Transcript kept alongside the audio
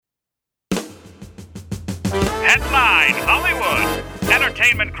Headline Hollywood.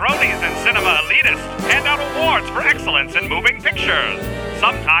 Entertainment cronies and cinema elitists hand out awards for excellence in moving pictures.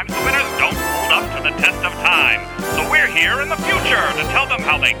 Sometimes the winners don't hold up to the test of time, so we're here in the future to tell them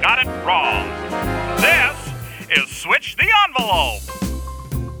how they got it wrong. This is Switch the Envelope.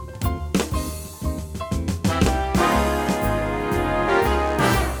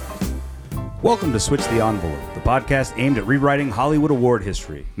 Welcome to Switch the Envelope, the podcast aimed at rewriting Hollywood award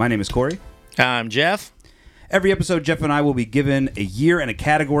history. My name is Corey. I'm Jeff. Every episode, Jeff and I will be given a year and a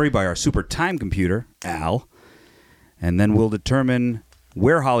category by our super time computer, Al, and then we'll determine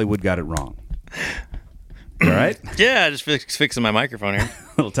where Hollywood got it wrong. All right? Yeah, just fixing my microphone here.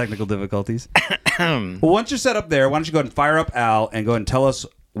 Little technical difficulties. Well, once you're set up there, why don't you go ahead and fire up Al and go ahead and tell us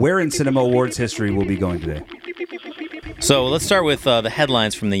where in cinema awards history we'll be going today. So let's start with the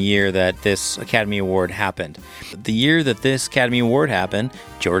headlines from the year that this Academy Award happened. The year that this Academy Award happened,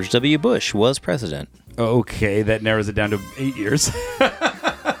 George W. Bush was president. Okay, that narrows it down to 8 years.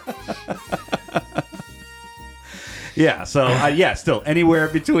 Yeah, so still anywhere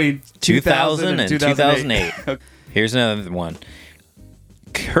between 2000 and 2008. Here's another one.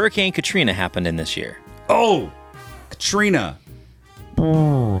 Hurricane Katrina happened in this year. Oh, Katrina.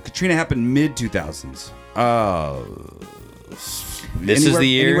 Katrina happened mid-2000s. This is the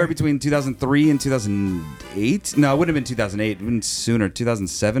year. Anywhere between 2003 and 2008? No, it wouldn't have been 2008. It would have been sooner.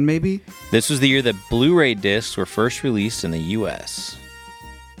 2007, maybe? This was the year that Blu-ray discs were first released in the U.S.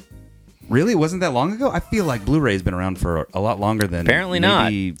 Really? It wasn't that long ago? I feel like Blu-ray has been around for a lot longer than Apparently not.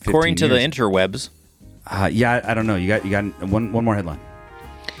 15 According to the years. interwebs. Yeah, I don't know. You got one more headline.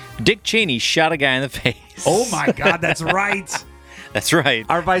 Dick Cheney shot a guy in the face. Oh, my God. That's right. That's right.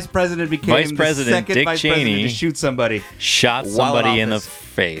 Our vice president became the second Dick vice Cheney president to shoot somebody. Shot somebody in the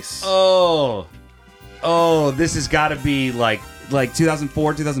face. Oh, this has got to be like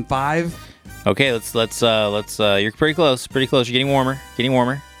 2004, 2005. Okay, let's you're pretty close. You're getting warmer.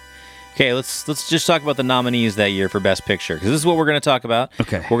 Okay, let's just talk about the nominees that year for Best Picture, because this is what we're going to talk about.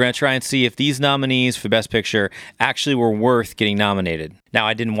 Okay. We're going to try and see if these nominees for Best Picture actually were worth getting nominated. Now,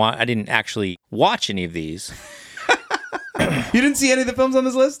 I didn't actually watch any of these. You didn't see any of the films on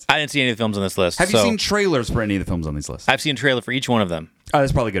this list? I didn't see any of the films on this list. Have you seen trailers for any of the films on this list? I've seen a trailer for each one of them. Oh,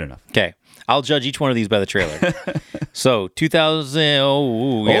 that's probably good enough. Okay. I'll judge each one of these by the trailer. So, 2000.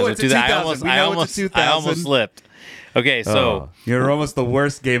 It's a 2000. I almost slipped. Okay, so you're almost the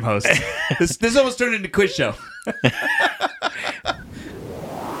worst game host. This almost turned into a quiz show.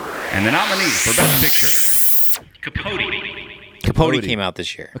 And the nominees for Best Picture: Capote came out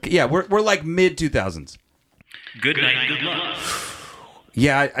this year. Okay, yeah, we're like mid 2000s. Good night, good luck.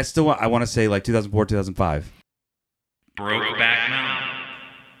 Yeah, I want to say like 2004, 2005. Brokeback Mountain.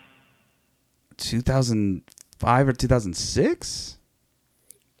 2005 or 2006?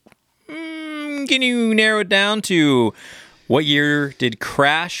 Can you narrow it down to what year did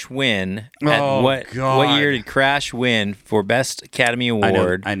Crash win? What year did Crash win for Best Academy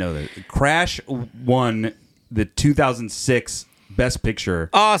Award? I know that. Crash won the 2006 Best Picture.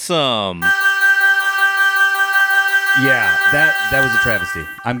 Awesome. Yeah, that was a travesty.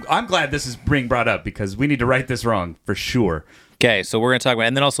 I'm glad this is being brought up because we need to right this wrong for sure. Okay, so we're going to talk about,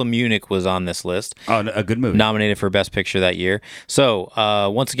 and then also Munich was on this list. Oh, a good movie. Nominated for Best Picture that year. So,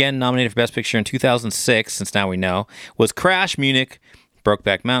 once again, nominated for Best Picture in 2006, since now we know, was Crash, Munich,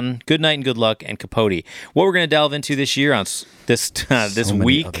 Brokeback Mountain, Good Night and Good Luck, and Capote. What we're going to delve into this year on this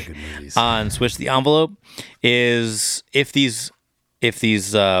week on Switch the Envelope is if these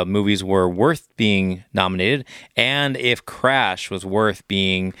movies were worth being nominated, and if Crash was worth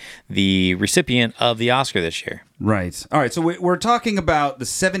being the recipient of the Oscar this year. Right. All right, so we're talking about the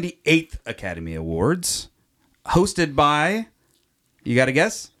 78th Academy Awards, hosted by, you got to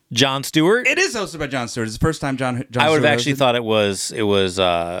guess? Jon Stewart. It is hosted by Jon Stewart. It's the first time Jon Stewart I would have actually hosted. thought it was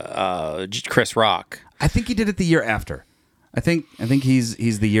Chris Rock. I think he did it the year after. I think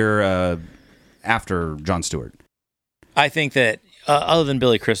he's the year after Jon Stewart. I think that other than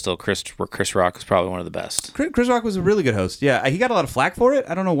Billy Crystal, Chris Rock was probably one of the best. Chris Rock was a really good host. Yeah, he got a lot of flack for it.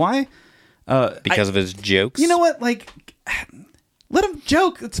 I don't know why. Because of his jokes. You know what? Like, let him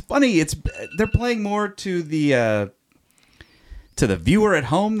joke. It's funny. They're playing more to the viewer at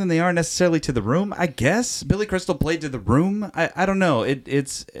home than they are necessarily to the room. I guess Billy Crystal played to the room. I don't know.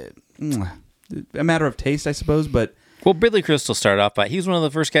 It's a matter of taste, I suppose. But well, Billy Crystal started off by he was one of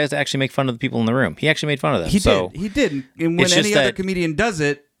the first guys to actually make fun of the people in the room. He actually made fun of them. He did. And when any other comedian does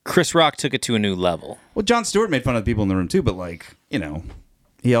it, Chris Rock took it to a new level. Well, Jon Stewart made fun of the people in the room too, but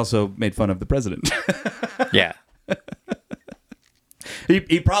he also made fun of the president. Yeah.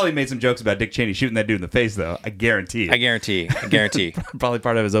 He probably made some jokes about Dick Cheney shooting that dude in the face, though. I guarantee it. I guarantee. Probably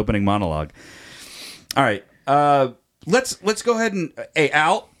part of his opening monologue. All right. Let's go ahead and hey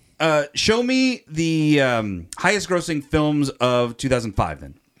Al, show me the highest grossing films of 2005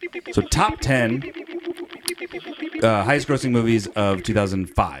 then. So top 10 highest grossing movies of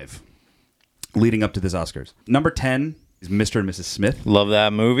 2005 leading up to this Oscars. Number 10 is Mr. and Mrs. Smith. Love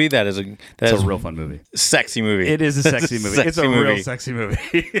that movie. That's It's a real fun movie. Sexy movie. It is a sexy movie. It's a Sexy movie. real sexy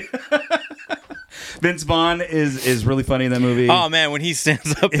movie. Vince Vaughn is really funny in that movie. Oh man, when he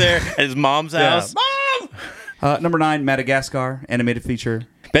stands up there at his mom's house. Mom! Number 9, Madagascar, animated feature.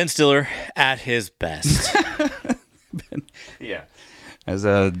 Ben Stiller at his best. Yeah. As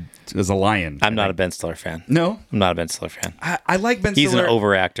a lion. I'm not a Ben Stiller fan. No? I'm not a Ben Stiller fan. I like Ben He's Stiller. an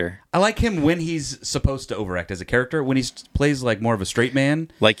overactor. I like him when he's supposed to overact as a character. When he plays like more of a straight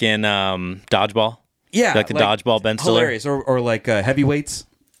man. Like in Dodgeball. Yeah. Like the Dodgeball Ben Stiller. Hilarious. Or like Heavyweights.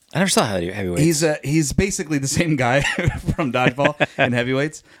 I never saw Heavyweights. He's basically the same guy from Dodgeball and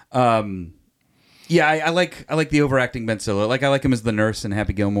Heavyweights. Yeah, I like the overacting Ben Stiller. Like I like him as the nurse in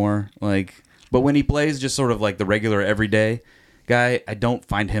Happy Gilmore. But when he plays just sort of like the regular everyday guy, I don't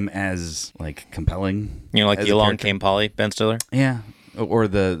find him as like compelling. You know, like as the a Along character. Came Polly Ben Stiller. Yeah, or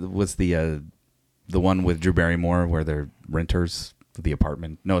the one with Drew Barrymore where they're renters of the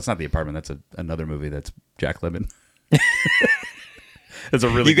apartment. No, it's not The Apartment. That's another movie. That's Jack Lemmon. It's a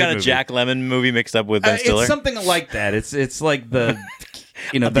really You got good a movie. Jack Lemmon movie mixed up with Ben Stiller. It's something like that. It's like the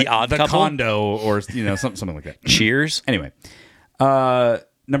The Odd the Couple? condo or something like that. Cheers. Anyway,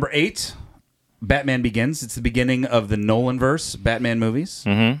 number 8, Batman Begins. It's the beginning of the Nolanverse Batman movies.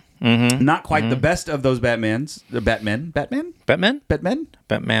 Not quite the best of those Batmans. Batman. Batman? Batman.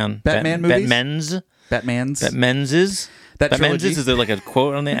 Batman movies? Batmans? Batman's. Batmenses? That Batmenses? trilogy. Is there like a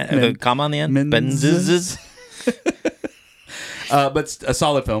quote on the end? A comma on the end? Menses. Benzes? But a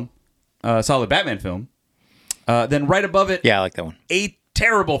solid film, solid Batman film. Then right above it, Yeah, I like that one. a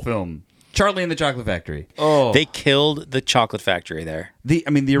terrible film, Charlie and the Chocolate Factory. Oh, They killed the chocolate factory there. the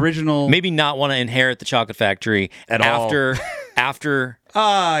original. Maybe not want to inherit the chocolate factory At all. after.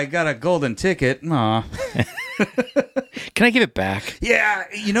 I got a golden ticket. Aw. Can I give it back? Yeah,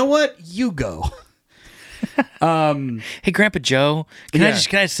 you know what? You go. Hey, Grandpa Joe, can I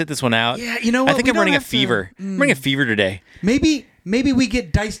just sit this one out? Yeah, you know what? I think We I'm running don't a have to- fever. I'm running a fever today. Maybe we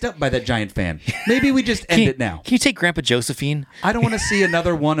get diced up by that giant fan. Maybe we just end it now. Can you take Grandpa Josephine? I don't want to see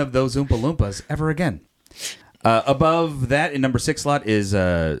another one of those Oompa Loompas ever again. Above that, in number 6 slot, is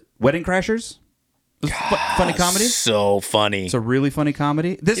Wedding Crashers. It was funny comedy. So funny. It's a really funny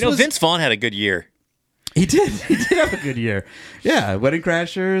comedy. This was Vince Vaughn had a good year. He did. He did have a good year. Yeah, Wedding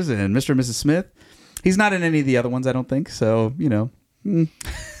Crashers and Mr. and Mrs. Smith. He's not in any of the other ones, I don't think. So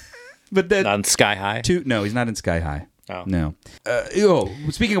But that On Sky High. no, he's not in Sky High. Oh. No.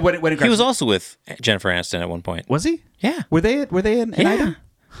 Speaking of Wedding Crashers, He was also with Jennifer Aniston at one point. Was he? Yeah. Were they an Yeah. item?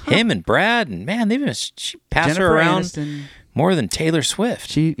 Him and Brad, and man, she passed Jennifer her around Aniston. more than Taylor Swift.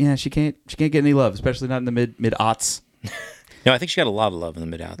 She can't get any love, especially not in the mid aughts. No, I think she got a lot of love in the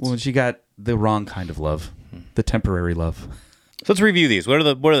mid-outs. Well, she got the wrong kind of love, the temporary love. So let's review these. What are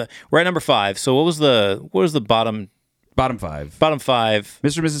the we're at number 5. So what was the bottom 5. bottom 5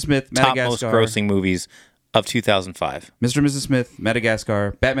 Mr. and Mrs. Smith, top most Madagascar. grossing movies of 2005? Mr. and Mrs. Smith,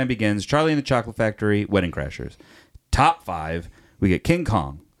 Madagascar, Batman Begins, Charlie and the Chocolate Factory, Wedding Crashers. Top 5, we get King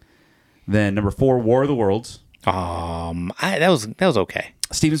Kong. Then number 4, War of the Worlds. That was okay.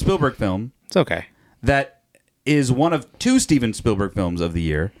 Steven Spielberg film It's okay. that is one of 2 Steven Spielberg films of the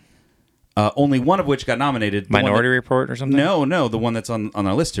year. Only one of which got nominated. The one Minority Report or something? No, the one that's on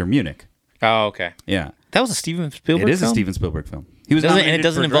our list here, Munich. Oh, okay. Yeah, That was a Steven Spielberg it is film? a Steven Spielberg film. He was And nominated it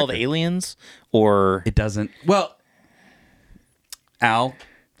doesn't for involve director. aliens or It doesn't. Well, Al,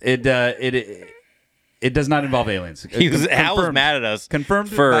 it does not involve aliens. Al was mad at us. Confirmed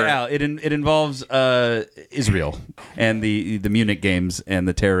for by Al. It involves Israel and the Munich games and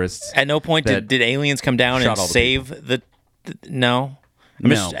the terrorists. At no point that did aliens come down shot and all the save the no. I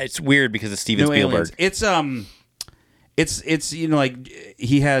mean, No. it's weird because it's Steven No Spielberg. aliens. It's like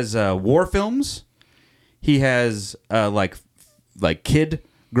he has war films. He has like kid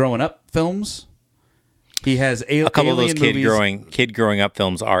growing up films. He has A couple of those alien movies. kid growing up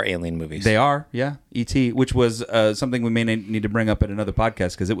films are alien movies. They are, yeah. E.T., which was something we may need to bring up in another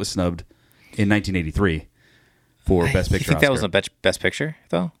podcast because it was snubbed in 1983 for Best You Picture. think that was Oscar. the best picture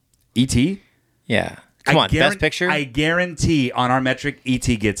though? E.T.? Yeah. Come on, best picture. I guarantee on our metric,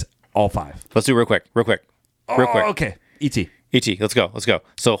 E.T. gets all 5. Let's do it real quick. Oh, okay. E.T. E.T. Let's go.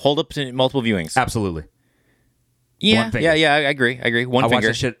 So hold up to multiple viewings. Absolutely. Yeah, one finger. yeah. I agree. One I watch finger.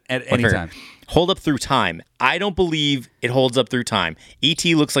 that shit at One any finger. time. Hold up through time. I don't believe it holds up through time.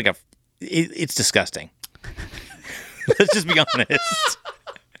 E.T. looks like it's disgusting. Let's just be honest.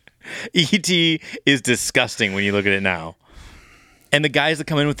 E.T. is disgusting when you look at it now. And the guys that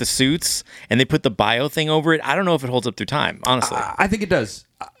come in with the suits and they put the bio thing over it, I don't know if it holds up through time, honestly. I think it does.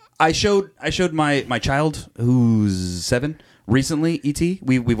 I showed my child, who's 7, recently, E.T.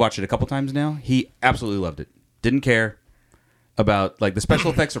 We watched it a couple times now. He absolutely loved it. Didn't care about, like, the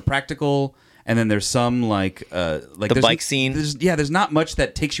special effects are practical, and then there's some, like the bike scene. There's not much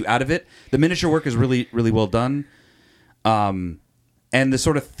that takes you out of it. The miniature work is really, really well done. And the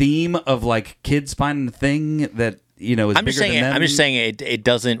sort of theme of, like, kids finding the thing that, you know, is bigger than them. I'm just saying it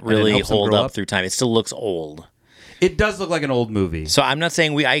doesn't really hold up through time. It still looks old. It does look like an old movie. So I'm not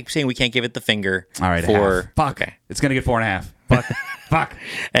saying I'm saying we can't give it the finger. All right, for fuck. Okay. It's gonna get 4.5. Fuck. Fuck.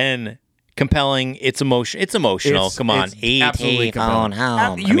 And compelling. It's emotional. Come on, it's absolutely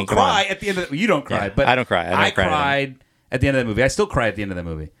compelling. You cry at the end of you don't cry, but I don't cry. I cried at the end of the movie. I still cry at the end of the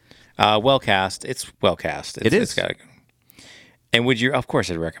movie. Well cast. It's well cast. It is. It's gotta go. And would you? Of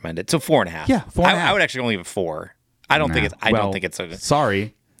course, I'd recommend it. So 4.5. Yeah, 4.5. I would actually only give it 4. I don't think it's. I don't think it's.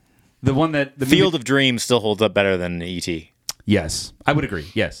 Sorry, the one that the Field of Dreams still holds up better than E.T. Yes, I would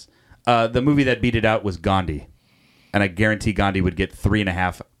agree. Yes, the movie that beat it out was Gandhi, and I guarantee Gandhi would get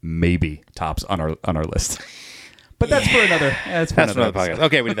 3.5, maybe tops on our list. But that's for another. That's for another podcast.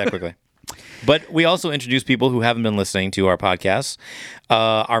 Okay, we did that quickly. But we also introduced people who haven't been listening to our podcasts,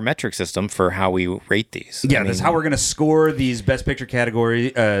 our metric system for how we rate these. Yeah, that's how we're going to score these Best Picture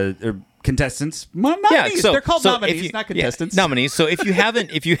category contestants. Nominees. They're called nominees, not contestants. Yeah, nominees. So if you haven't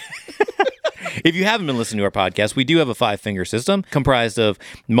been listening to our podcast, we do have a 5-finger system comprised of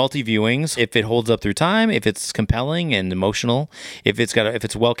multi-viewings. If it holds up through time, if it's compelling and emotional, if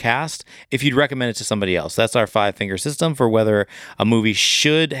it's well cast, if you'd recommend it to somebody else. That's our 5-finger system for whether a movie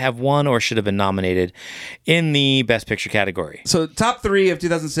should have won or should have been nominated in the Best Picture category. So top 3 of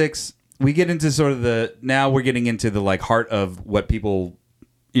 2006, we get into sort of now we're getting into the like heart of what people,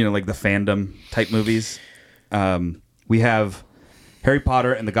 you know, like the fandom type movies. We have Harry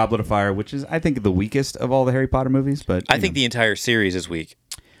Potter and the Goblet of Fire, which is, I think, the weakest of all the Harry Potter movies. But I think the entire series is weak.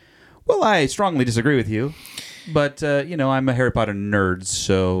 Well, I strongly disagree with you. But, I'm a Harry Potter nerd,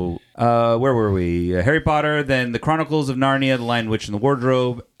 so where were we? Harry Potter, then The Chronicles of Narnia, The Lion, Witch, and the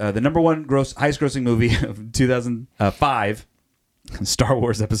Wardrobe, the number one highest grossing movie of 2005, Star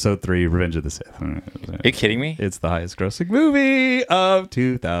Wars Episode 3, Revenge of the Sith. Are you kidding me? It's the highest grossing movie of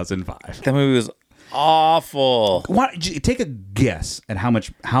 2005. That movie was awful. Take a guess at how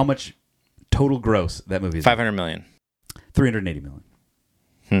much total gross that movie is. $500 million. $380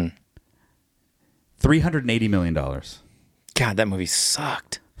 million. $380 million. God, that movie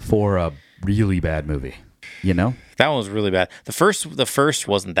sucked. For a really bad movie, you know? That one was really bad. The first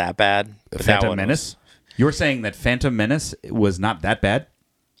wasn't that bad. But Phantom Menace? You were saying that Phantom Menace was not that bad?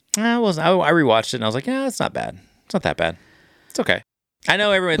 It wasn't. I rewatched it and I was like, yeah, it's not bad. It's not that bad. It's okay. I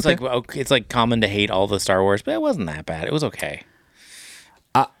know everyone's it's like common to hate all the Star Wars, but it wasn't that bad. It was okay.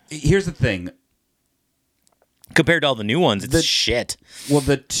 Here's the thing. Compared to all the new ones, it's shit. Well,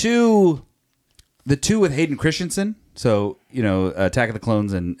 the two with Hayden Christensen, so, Attack of the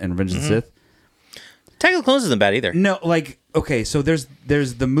Clones and Revenge of the Sith. Attack of the Clones isn't bad either. No, okay, so there's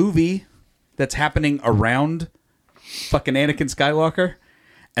the movie that's happening around fucking Anakin Skywalker,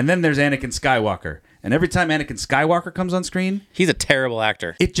 and then there's Anakin Skywalker. And every time Anakin Skywalker comes on screen, he's a terrible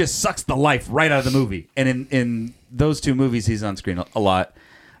actor. It just sucks the life right out of the movie. And in those two movies, he's on screen a lot.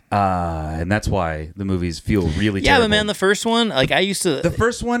 And that's why the movies feel really terrible. Yeah, but man, the first one, the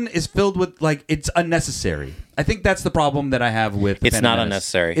first one is filled with, it's unnecessary. I think that's the problem that I have with It's Phantom not Menace.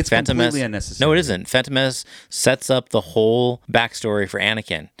 unnecessary. It's completely unnecessary. No, it isn't. Phantom Menace sets up the whole backstory for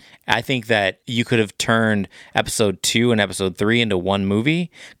Anakin. I think that you could have turned episode 2 and episode 3 into one movie,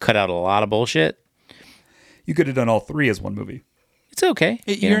 cut out a lot of bullshit. You could have done all 3 as one movie. It's okay.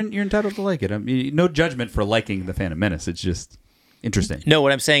 You're entitled to like it. I mean, no judgment for liking the Phantom Menace. It's just interesting. No,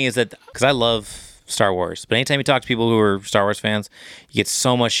 what I'm saying is that, because I love Star Wars, but anytime you talk to people who are Star Wars fans, you get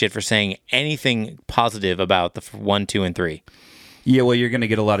so much shit for saying anything positive about the 1, 2, and 3. Yeah, well, you're going to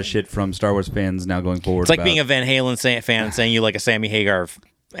get a lot of shit from Star Wars fans now going forward. It's like being a Van Halen fan and saying you like a Sammy Hagar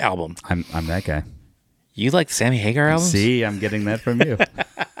album. I'm that guy. You like the Sammy Hagar album? See, I'm getting that from you.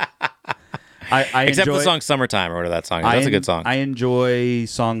 Except for the song Summertime or whatever that song is. That's a good song. I enjoy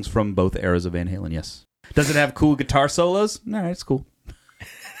songs from both eras of Van Halen, yes. Does it have cool guitar solos? All right, it's cool.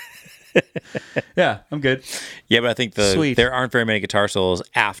 Yeah, I'm good. Yeah, but I think there aren't very many guitar solos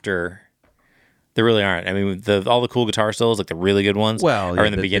after. There really aren't. I mean, all the cool guitar solos, like the really good ones, are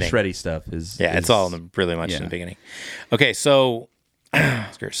in the beginning. The shreddy stuff is... Yeah, it's all really much in the beginning. Okay, so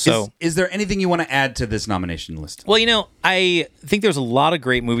Oscars. So, is there anything you want to add to this nomination list? well, I think there's a lot of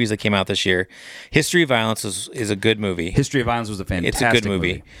great movies that came out this year. History of Violence is a good movie. History of Violence was a fantastic It's a good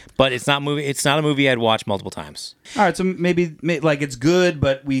movie, but it's not a movie I'd watch multiple times. All right, so maybe like it's good,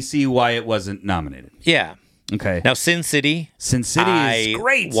 but we see why it wasn't nominated. Yeah. Okay. Now, Sin City. Sin City is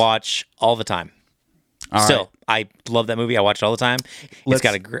great. Watch all the time. All Still, right. I love that movie. I watch it all the time.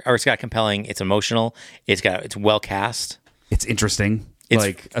 It's got compelling. It's emotional. It's well cast. It's interesting.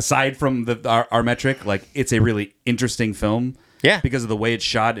 Like aside from our metric, like it's a really interesting film. Yeah. Because of the way it's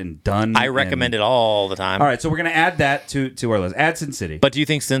shot and done. I recommend it all the time. All right, so we're gonna add that to our list. Add Sin City. But do you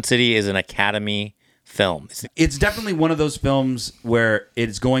think Sin City is an Academy film? It's definitely one of those films where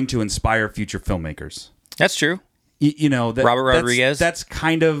it's going to inspire future filmmakers. That's true. Robert Rodriguez. That's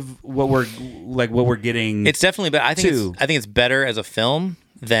kind of what we're getting. It's definitely, but I think it's better as a film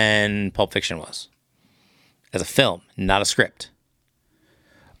than Pulp Fiction was. As a film, not a script.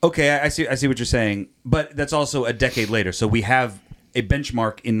 Okay, I see what you're saying, but that's also a decade later. So we have a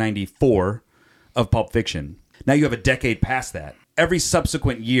benchmark in 94 of Pulp Fiction. Now you have a decade past that. Every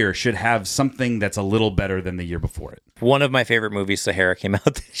subsequent year should have something that's a little better than the year before it. One of my favorite movies, Sahara, came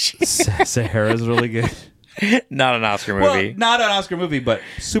out this year. Sahara's really good. Not an Oscar movie. Well, not an Oscar movie, but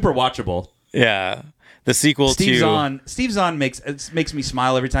super watchable. Yeah. The sequel Steve to... Steve Zahn makes me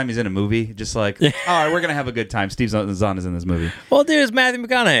smile every time he's in a movie. Just like, all right, we're going to have a good time. Steve Zahn is in this movie. Well, there's Matthew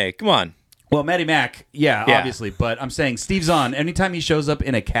McConaughey. Come on. Well, Maddie Mac, yeah, obviously. But I'm saying Steve Zahn, anytime he shows up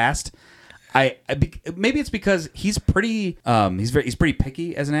in a cast, maybe it's because he's pretty he's pretty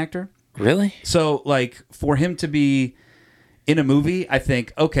picky as an actor. Really? So, like, for him to be in a movie, I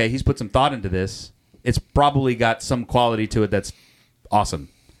think, okay, he's put some thought into this. It's probably got some quality to it that's awesome.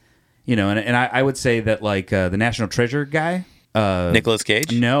 And I would say that, like, the National Treasure guy... Nicolas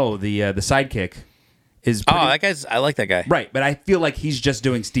Cage? No, the sidekick is pretty... Oh, that guy's... I like that guy. Right, but I feel like he's just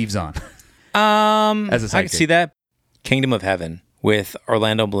doing Steve Zahn. As a sidekick. I can see that. Kingdom of Heaven with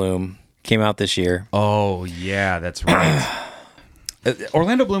Orlando Bloom came out this year. Oh, yeah, that's right.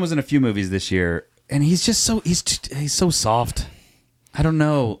 Orlando Bloom was in a few movies this year, and he's just so... He's so soft. I don't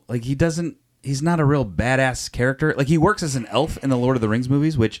know. Like, he's not a real badass character. Like, he works as an elf in the Lord of the Rings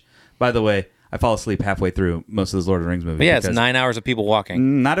movies, which... By the way, I fall asleep halfway through most of those Lord of the Rings movies. But yeah, it's 9 hours of people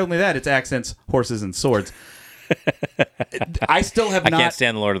walking. Not only that, it's accents, horses, and swords. I still have not... I can't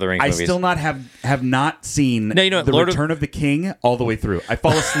stand the Lord of the Rings movies. I still have not seen the Return of the King all the way through. I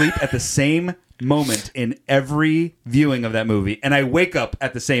fall asleep at the same moment in every viewing of that movie, and I wake up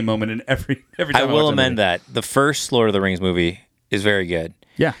at the same moment in every time I will watch amend that. The first Lord of the Rings movie is very good.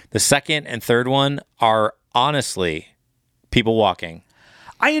 Yeah. The second and third one are honestly people walking.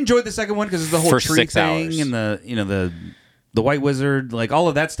 I enjoyed the second one because of the whole For tree 6 thing hours. and the White Wizard, like all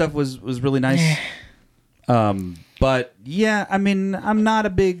of that stuff was really nice. But yeah, I mean, I'm not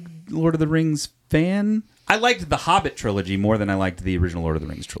a big Lord of the Rings fan. I liked the Hobbit trilogy more than I liked the original Lord of the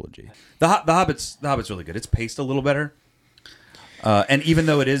Rings trilogy. The Hobbit's really good. It's paced a little better, and even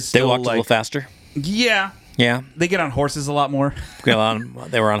though it is still They walked a little faster. Yeah, they get on horses a lot more. They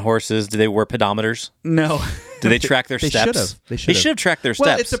were on horses. Did they wear pedometers? No. Did they track their They steps? They should have tracked their steps.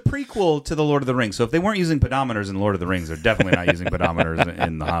 Well, it's a prequel to the Lord of the Rings, so if they weren't using pedometers in Lord of the Rings, they're definitely not using pedometers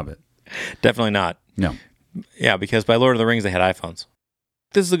in The Hobbit. Definitely not. No. Yeah, because by Lord of the Rings they had iPhones.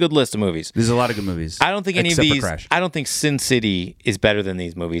 This is a good list of movies. There's a lot of good movies. I don't think any of except for these. Crash. I don't think Sin City is better than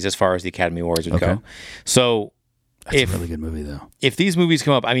these movies as far as the Academy Awards would go. So, That's a really good movie, though. If these movies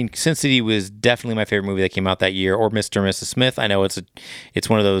come up, I mean, Sin City was definitely my favorite movie that came out that year, or Mr. and Mrs. Smith. I know it's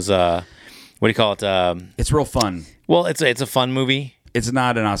one of those. What do you call it? It's real fun. Well, it's a fun movie. It's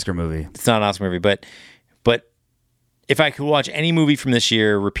not an Oscar movie. It's not an Oscar movie, but if I could watch any movie from this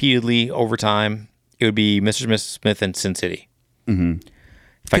year repeatedly over time, it would be Mr. and Mrs. Smith and Sin City. Mm-hmm.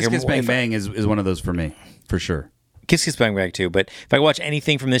 Kiss Kiss Bang Bang is one of those for me, for sure. Kiss Kiss Bang Bang too, but if I watch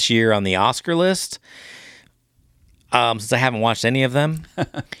anything from this year on the Oscar list, since I haven't watched any of them,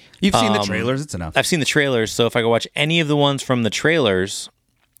 you've seen the trailers. It's enough. I've seen the trailers, so if I could watch any of the ones from the trailers,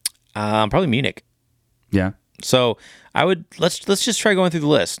 probably Munich. Yeah. So I would let's just try going through the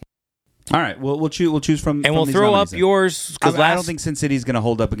list. All right, we'll choose from, and we'll throw up yours because I don't think Sin City's going to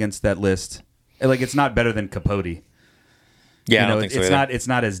hold up against that list. Like, it's not better than Capote. Yeah, I don't think so. It's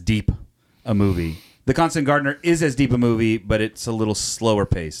not as deep a movie. The Constant Gardener is as deep a movie, but it's a little slower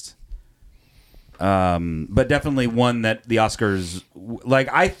paced. But definitely one that the Oscars like.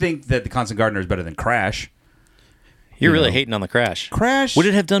 I think that The Constant Gardener is better than Crash. You're really hating on the Crash. Crash would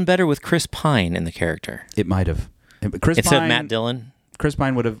it have done better with Chris Pine in the character? It might have. Instead of Matt Dillon. Chris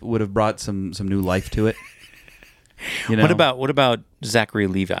Pine would have brought some new life to it. What about Zachary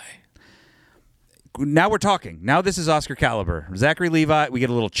Levi? now we're talking. Now this is Oscar caliber. Zachary Levi. We get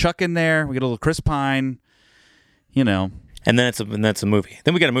a little Chuck in there. We get a little Chris Pine. You know. And then that's a movie.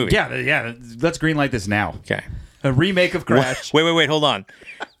 Then we got a movie. Yeah. Let's greenlight this now. Okay. A remake of Crash. Wait. Hold on.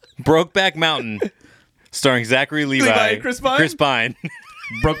 Brokeback Mountain, starring Zachary Levi, Chris Pine? Chris Pine.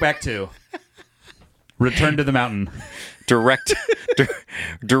 Brokeback 2. Return to the Mountain. Directed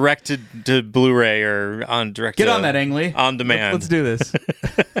to Blu-ray or on direct. Get on that, Ang Lee. On demand. Let's do this.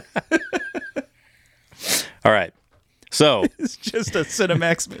 All right. So It's just a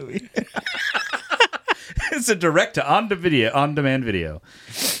Cinemax movie. It's a direct to on demand video.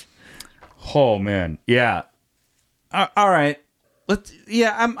 Oh man, yeah. All right.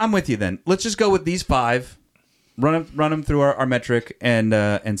 I'm with you then. Let's just go with these 5. Run them through our metric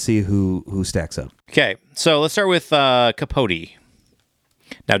and see who stacks up. okay. So let's start with Capote.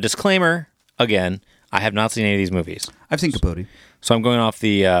 Now, disclaimer again. I have not seen any of these movies, I've seen Capote. so I'm going off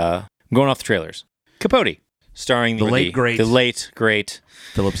the trailers. Capote, starring The late great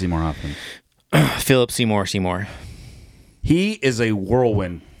Philip Seymour Hoffman. Philip Seymour. He is a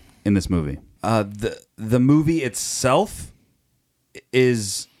whirlwind in this movie. The movie itself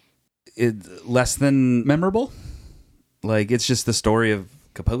is less than memorable. Like, it's just the story of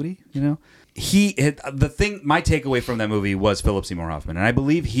Capote, you know? My takeaway from that movie was Philip Seymour Hoffman, and I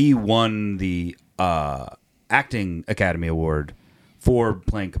believe he won the Acting Academy Award for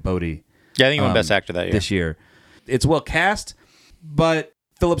playing Capote. Yeah, I think he won Best Actor that year. This year. It's well cast, but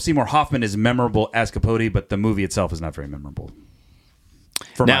Philip Seymour Hoffman is memorable as Capote, but the movie itself is not very memorable.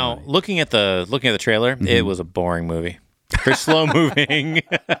 Now, looking at the trailer, it was a boring movie. Very slow moving.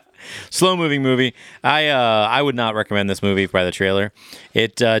 Slow moving movie. I would not recommend this movie by the trailer.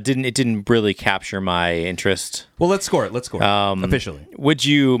 It didn't really capture my interest. Well, let's score it. Officially. Would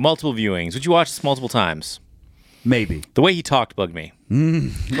you multiple viewings? Would you watch this multiple times? Maybe. The way he talked bugged me.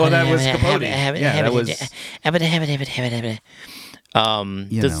 Well, that was Capote. Yeah, that was.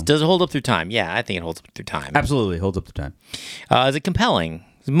 Does it hold up through time? Yeah, I think it holds up through time. Absolutely holds up through time. Is it compelling?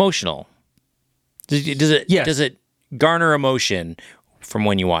 Is it emotional? Does it? Yes. Does it garner emotion from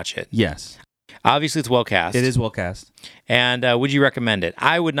when you watch it? Yes. Obviously, it's well cast. It is well cast. And would you recommend it?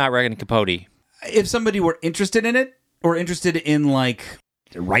 I would not recommend Capote. If somebody were interested in it, or interested in like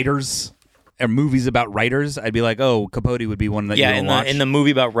writers or movies about writers, I'd be like, oh, Capote would be one that you would watch. In the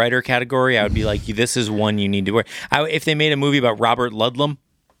movie about writer category, I would be like, this is one you need to watch. If they made a movie about Robert Ludlum,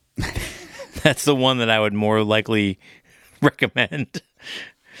 that's the one that I would more likely recommend.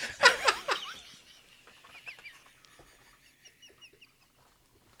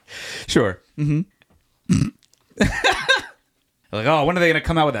 Sure. Mm-hmm. Like, oh, when are they going to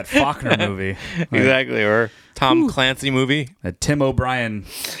come out with that Faulkner movie? Like, Exactly, or Tom Clancy movie. a Tim O'Brien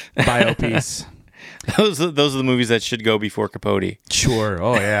biopiece. Those are the movies that should go before Capote. Sure.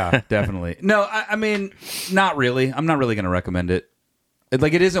 Oh, yeah, definitely. No, I mean, not really. I'm not really going to recommend it.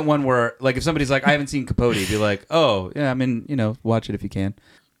 Like, it isn't one where, like, if somebody's like, I haven't seen Capote, be like, oh, yeah, I mean, watch it if you can.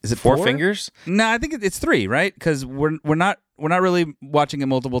 Is it Four 4 fingers? No, I think it's 3, right? Because we're not really watching it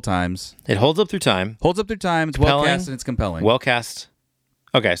multiple times. It holds up through time. Holds up through time. It's well Compelling. cast and it's compelling. Well cast.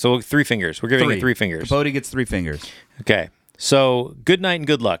 Okay, so 3 fingers. We're giving it 3 fingers. Capote gets 3 fingers. Okay, so Good Night and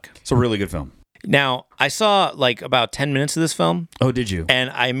Good Luck. It's a really good film. Now, I saw like about 10 minutes of this film, Oh, did you? and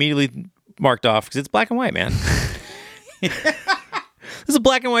I immediately marked off because it's black and white, man. This is a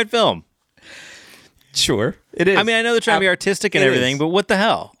black and white film. Sure, it is. I mean, I know they're trying to be artistic and it everything, is. but what the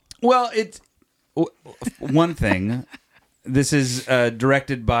hell? Well, it's one thing. This is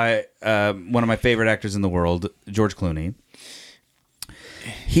directed by one of my favorite actors in the world, George Clooney.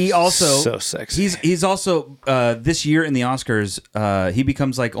 He also So sexy. He's also this year in the Oscars. He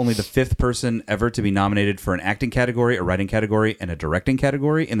becomes like only the 5th person ever to be nominated for an acting category, a writing category, and a directing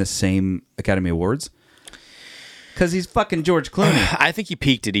category in the same Academy Awards. Because he's fucking George Clooney. I think he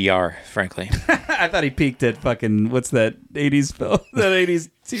peaked at ER, frankly. I thought he peaked at fucking what's that 80s film, that 80s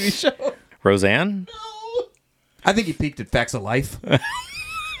TV show. Roseanne? I think he peaked at Facts of Life.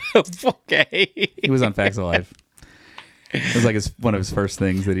 Okay. He was on Facts of Life. It was like one of his first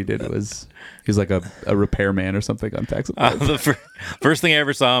things that he did was he was like a repairman or something on Facts of Life. The first thing I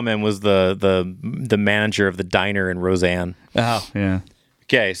ever saw him in was the manager of the diner in Roseanne. Oh, yeah.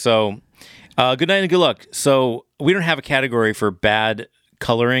 Okay, so Good Night and Good Luck. So we don't have a category for bad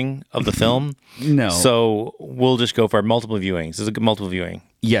coloring of the film. No. So we'll just go for multiple viewings. This is a multiple viewing.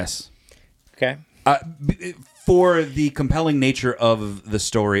 Yes. Okay. For the compelling nature of the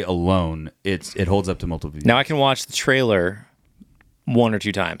story alone, it holds up to multiple views. Now I can watch the trailer 1 or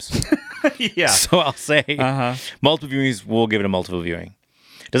 2 times. Yeah. So I'll say multiple viewings, we'll give it a multiple viewing.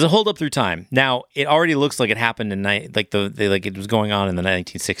 Does it hold up through time? Now, it already looks like it happened in like it was going on in the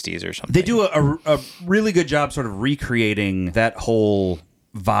 1960s or something. They do a really good job sort of recreating that whole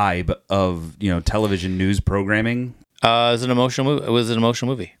vibe of, television news programming. Is it an emotional movie? Was it an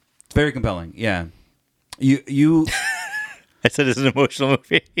emotional movie? It's very compelling. Yeah. You I said it's an emotional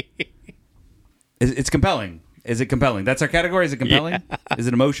movie. It's compelling. Is it compelling? That's our category. Is it compelling? Yeah. Is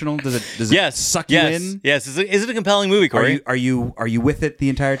it emotional? Does it yes. suck you in? Yes. Is it a compelling movie, Corey? Are you with it the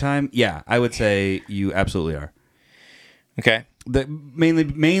entire time? Yeah, I would say you absolutely are. Okay.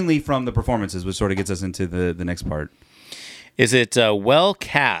 Mainly from the performances, which sort of gets us into the next part. Is it well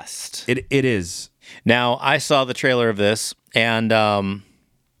cast? It is. Now, I saw the trailer of this, and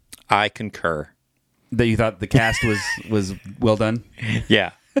I concur. That you thought the cast was well done?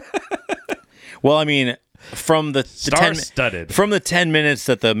 Yeah. Well, I mean, from the star-studded. From the 10 minutes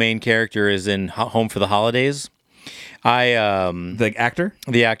that the main character is in Home for the Holidays, the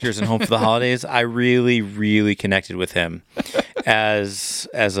actor's in Home for the Holidays, I really, really connected with him as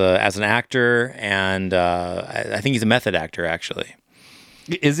an actor, and I think he's a method actor, actually.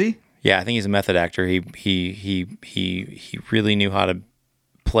 Is he? Yeah, I think he's a method actor. He really knew how to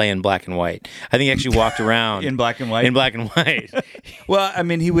play in black and white. I think he actually walked around in black and white. In black and white. Well, I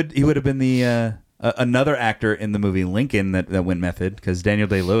mean, he would have been the another actor in the movie Lincoln that went method, because Daniel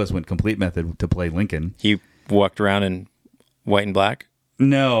Day-Lewis went complete method to play Lincoln. He walked around in white and black?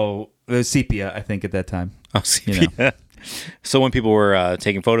 No, it was sepia, I think, at that time. Oh, sepia. So when people were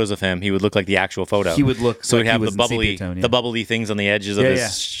taking photos of him, he would look like the actual photo. He would look. So like he'd have he the bubbly, tone, the bubbly things on the edges of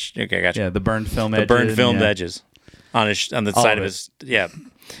his. Yeah. Okay, gotcha. Yeah, the burned film. The burned filmed edges on the side of his. Yeah,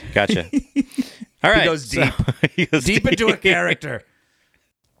 gotcha. All right, he goes deep. He goes deep into a character.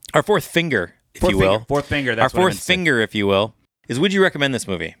 Our fourth finger, if you will. Fourth finger. That's our fourth finger, if you will, is: would you recommend this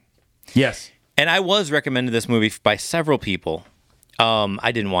movie? Yes. And I was recommended this movie by several people.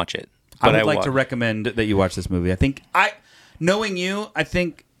 I didn't watch it. But I would like to recommend that you watch this movie. Knowing you, I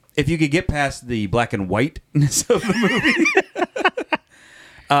think if you could get past the black and whiteness of the movie,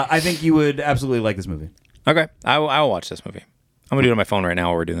 I think you would absolutely like this movie. Okay, I will watch this movie. I'm gonna do it on my phone right now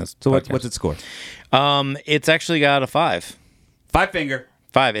while we're doing this. So what's its score? It's actually got a 5. 5 finger.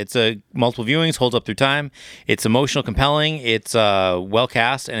 5. It's multiple viewings, holds up through time. It's emotional, compelling. It's well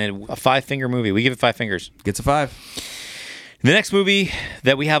cast, and a 5 finger movie. We give it 5 fingers. Gets a 5. The next movie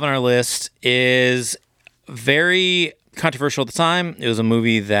that we have on our list is very controversial at the time. It was a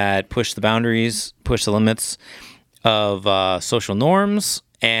movie that pushed the boundaries, pushed the limits of social norms,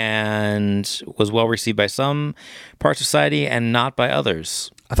 and was well received by some parts of society and not by others.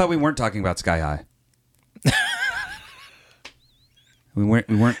 I thought we weren't talking about Sky High. we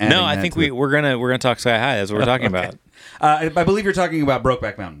weren't. No, I think we're gonna talk Sky High. That's what we're talking about. I believe you're talking about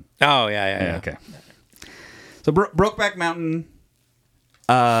Brokeback Mountain. Oh yeah. Okay. So Brokeback Mountain,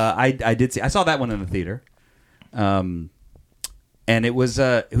 I did see. I saw that one in the theater, and it was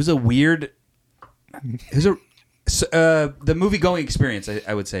a weird. The movie going experience,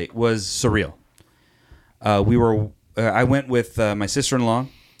 I would say, was surreal. I went with my sister-in-law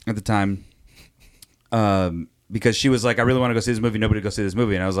at the time, because she was like, "I really want to go see this movie. Nobody go see this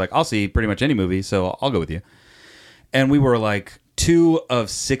movie," and I was like, "I'll see pretty much any movie, so I'll go with you." And we were like 2 of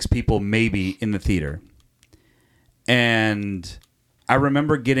 6 people maybe in the theater. And I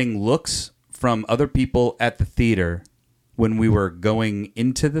remember getting looks from other people at the theater when we were going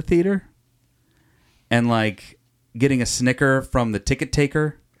into the theater, and like getting a snicker from the ticket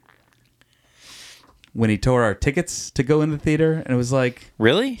taker when he tore our tickets to go in the theater. And it was like,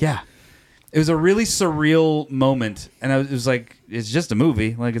 really? Yeah. It was a really surreal moment. And it was like, it's just a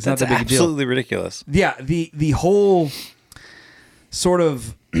movie. Like, it's not that big a deal. Absolutely ridiculous. Yeah. The whole sort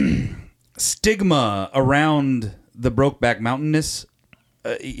of stigma around the Brokeback Mountain-ness,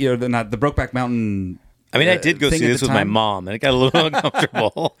 the Brokeback Mountain. I mean, I did go see this with my mom, and it got a little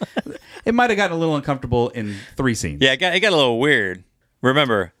uncomfortable. It might have gotten a little uncomfortable in 3 scenes. Yeah, it got a little weird.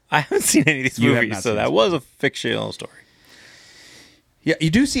 Remember, I haven't seen any of these movies, so that was a fictional story. Yeah, you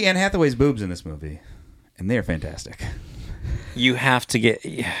do see Anne Hathaway's boobs in this movie, and they're fantastic. You have to get...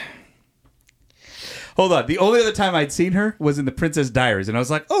 Yeah. Hold on. The only other time I'd seen her was in The Princess Diaries, and I was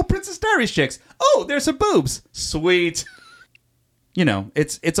like, oh, Princess Diaries chicks. Oh, there's some boobs. Sweet. You know,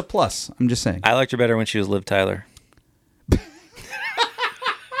 it's a plus. I'm just saying. I liked her better when she was Liv Tyler.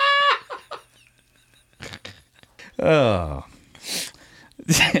 Oh.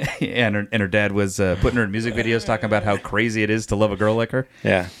 and her dad was putting her in music videos talking about how crazy it is to love a girl like her.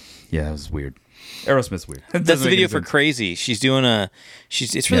 Yeah. Yeah, that was weird. Aerosmith's weird. That's the video for Crazy. She's doing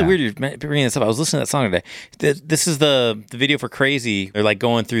it's really weird you're bringing this up. I was listening to that song today. This is the video for Crazy. They're like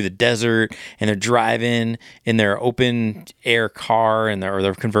going through the desert and they're driving in their open air car and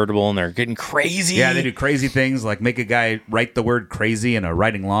they're convertible and they're getting crazy. Yeah, they do crazy things like make a guy write the word crazy in a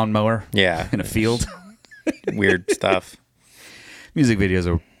riding lawnmower. Yeah. In a field. Weird stuff. Music videos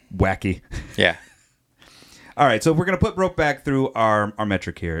are wacky. Yeah. All right, so we're going to put Brokeback through our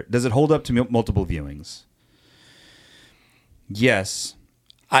metric here. Does it hold up to multiple viewings? Yes.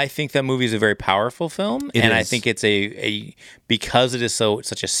 I think that movie is a very powerful film, I think it's a because it is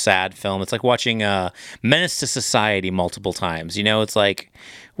such a sad film. It's like watching Menace to Society multiple times. You know, it's like,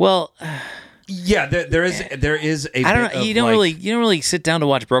 well, yeah, there is a. I don't know. You don't really sit down to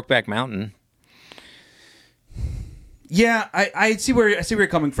watch Brokeback Mountain. Yeah, I see where you're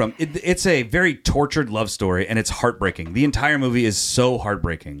coming from. It's a very tortured love story, and it's heartbreaking. The entire movie is so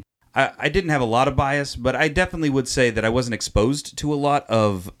heartbreaking. I didn't have a lot of bias, but I definitely would say that I wasn't exposed to a lot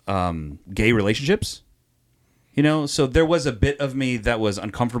of gay relationships. You know, so there was a bit of me that was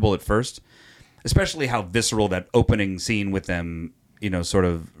uncomfortable at first, especially how visceral that opening scene with them, you know, sort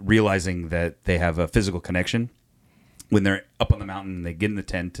of realizing that they have a physical connection when they're up on the mountain and they get in the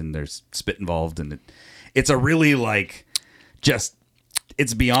tent and there's spit involved, and it's a really like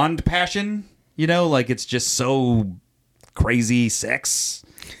it's beyond passion, you know, like it's just so crazy sex,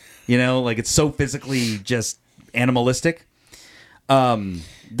 you know, like it's so physically just animalistic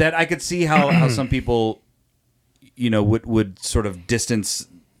that I could see how some people, you know, would sort of distance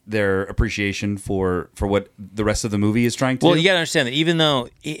their appreciation for what the rest of the movie is trying to do. Well, you got to understand that even though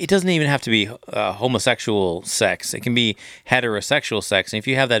it doesn't even have to be homosexual sex, it can be heterosexual sex. And if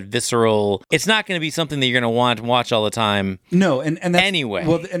you have that visceral, it's not going to be something that you're going to want to watch all the time. No, and that's, anyway.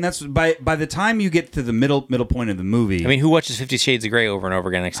 Well, and that's by the time you get to the middle point of the movie. I mean, who watches 50 Shades of Grey over and over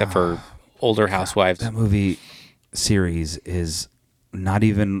again except for older housewives? That movie series is not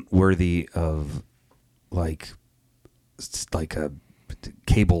even worthy of like a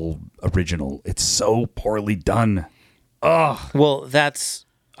cable original. It's so poorly done. Ugh. Well, that's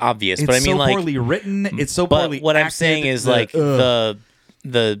obvious, but I mean, so like, poorly written. It's so poorly. But what acted. I'm saying is, like, a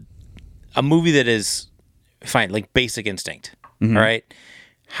movie that is fine, like Basic Instinct. Mm-hmm. All right,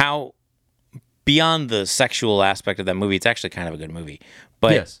 how beyond the sexual aspect of that movie, it's actually kind of a good movie.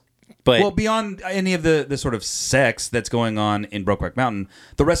 But yes. Well, beyond any of the sort of sex that's going on in Brokeback Mountain,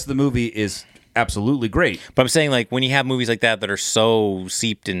 the rest of the movie is absolutely great. But I'm saying, like, when you have movies like that are so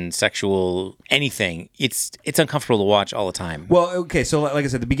seeped in sexual anything, it's uncomfortable to watch all the time. Well, okay, so like I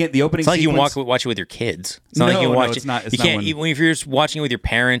said, the opening. It's not like sequence, you can watch it with your kids. It's not like you can watch it's not. It's you not can't one. even if you're just watching it with your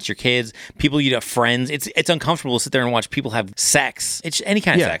parents, your kids, people you have friends. It's uncomfortable to sit there and watch people have sex. It's any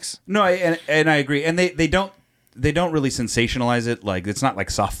kind of sex. No, and I agree, and they don't really sensationalize it. Like it's not like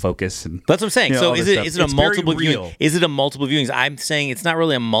soft focus and that's what I'm saying. So is it a multiple real. viewing? Is it a multiple viewings? I'm saying it's not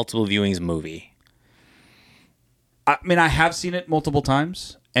really a multiple viewings movie. I mean, I have seen it multiple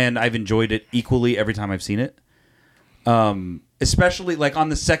times, and I've enjoyed it equally every time I've seen it. Especially like on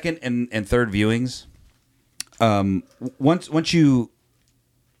the second and third viewings. Once you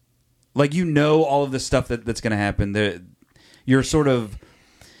like, you know, all of the stuff that's going to happen. You're sort of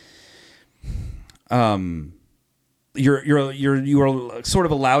you're sort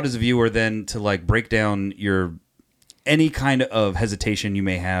of allowed as a viewer then to like break down any kind of hesitation you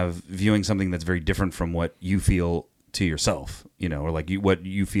may have viewing something that's very different from what you feel to yourself, you know, or like what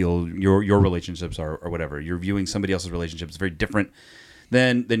you feel your relationships are, or whatever. You're viewing somebody else's relationships very different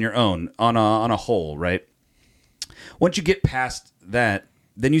than your own on a whole, right? Once you get past that,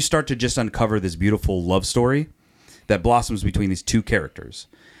 then you start to just uncover this beautiful love story that blossoms between these two characters,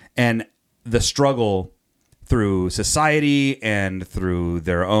 and the struggle through society and through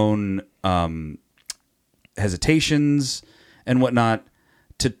their own hesitations and whatnot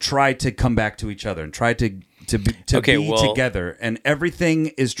to try to come back to each other and try to be together, and everything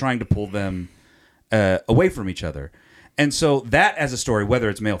is trying to pull them away from each other. And so that as a story, whether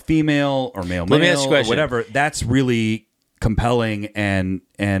it's male female or male male or whatever, that's really compelling and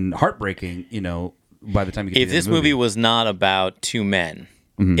heartbreaking, you know, by the time you get to the this movie was not about two men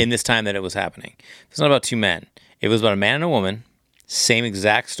in this time that it was happening. It's not about two men. It was about a man and a woman, same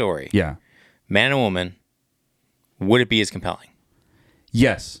exact story. Yeah. Man and a woman, would it be as compelling?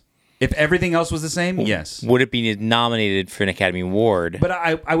 Yes. If everything else was the same, yes. Would it be nominated for an Academy Award? But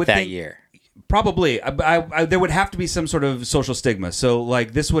I would think year. Probably. There would have to be some sort of social stigma. So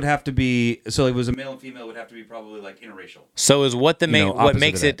like this would have to be. So it was a male and female would have to be probably like interracial. So is what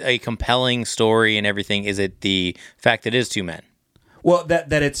makes it a compelling story and everything? Is it the fact that it is two men? Well,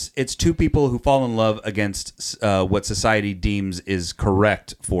 that it's two people who fall in love against what society deems is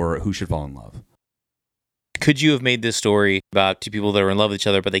correct for who should fall in love. could you have made this story about two people that are in love with each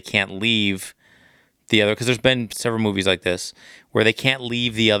other, but they can't leave the other? Because there's been several movies like this where they can't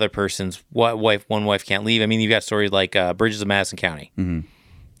leave the other person's wife. One wife can't leave. I mean, you've got stories like Bridges of Madison County. Mm-hmm.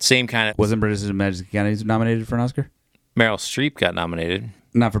 Same kind of. Wasn't Bridges of Madison County nominated for an Oscar? Meryl Streep got nominated.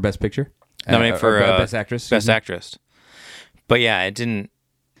 Not for Best Picture? Nominated for Best Actress? Best Actress. But yeah, it didn't.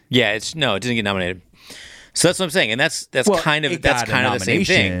 Yeah, it didn't get nominated. So that's what I'm saying, and that's kind of the same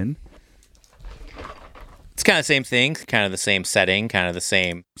thing. It's kind of the same thing, kind of the same setting, kind of the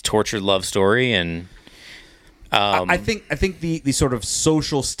same tortured love story, and I think the sort of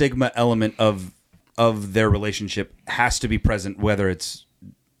social stigma element of their relationship has to be present, whether it's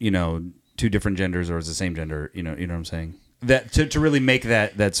two different genders or it's the same gender. You know what I'm saying? That to really make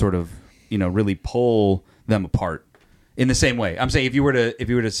that sort of really pull them apart in the same way. I'm saying if you were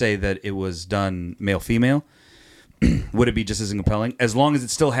to say that it was done male female, would it be just as compelling? As long as it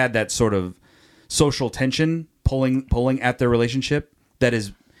still had that sort of social tension pulling at their relationship, that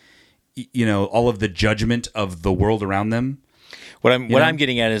is, all of the judgment of the world around them. What I'm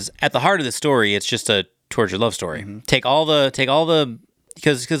getting at is, at the heart of the story, it's just a tortured love story. Mm-hmm. Take all the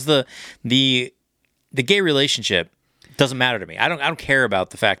because the gay relationship doesn't matter to me. I don't care about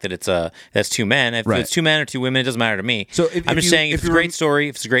the fact that that's two men. If it's two men or two women, it doesn't matter to me. So I'm just saying, if it's a great story,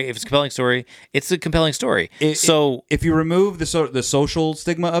 if it's a compelling story, it's a compelling story. If you remove the social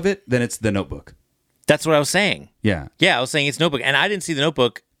stigma of it, then it's The Notebook. That's what I was saying. Yeah, I was saying it's Notebook, and I didn't see The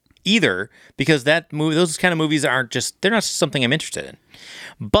Notebook either, because that movie, those kind of movies they're not something I'm interested in.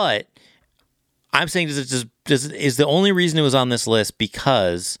 But I'm saying, is the only reason it was on this list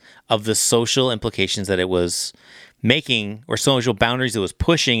because of the social implications that it was making, or social boundaries it was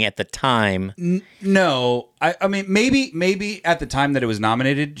pushing at the time? No, I mean maybe at the time that it was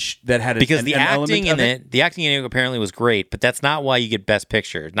nominated, that had because the acting in it. The acting in it apparently was great, but that's not why you get Best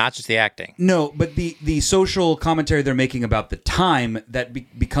Picture. Not just the acting. No, but the social commentary they're making about the time that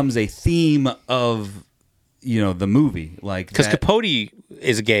becomes a theme of the movie, like because Capote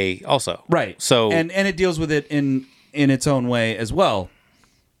is a gay also, right? So and it deals with it in its own way as well.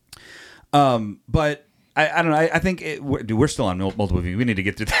 But I don't know. I think we're still on multiple views. We need to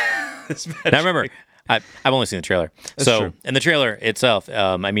get through this. Now remember, I've only seen the trailer. That's true. And the trailer itself,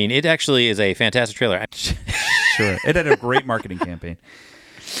 I mean, it actually is a fantastic trailer. Sure, it had a great marketing campaign.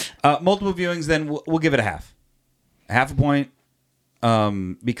 Multiple viewings, then we'll give it a half a point,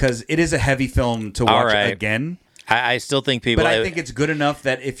 because it is a heavy film to watch again. I still think people, but I think it's good enough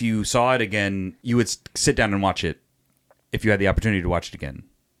that if you saw it again, you would sit down and watch it. If you had the opportunity to watch it again,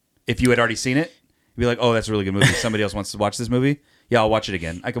 if you had already seen it. Be like, oh, that's a really good movie. Somebody else wants to watch this movie. Yeah, I'll watch it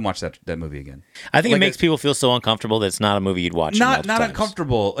again. I can watch that movie again. I think it makes people feel so uncomfortable that it's not a movie you'd watch. Not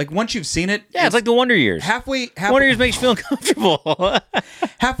uncomfortable. Like once you've seen it, it's like the Wonder Years. Wonder Years makes you feel uncomfortable.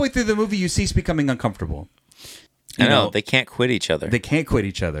 Halfway through the movie, you cease becoming uncomfortable. I know they can't quit each other.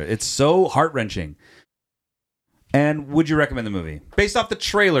 It's so heart-wrenching. And would you recommend the movie based off the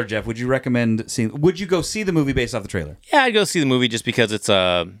trailer, Jeff? Would you recommend seeing? Would you go see the movie based off the trailer? Yeah, I'd go see the movie just because it's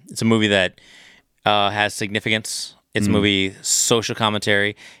a movie that has significance. It's a movie, social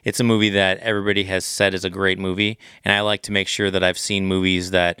commentary. It's a movie that everybody has said is a great movie, and I like to make sure that I've seen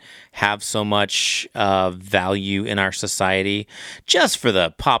movies that have so much value in our society, just for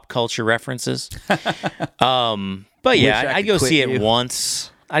the pop culture references. But yeah, I'd go see it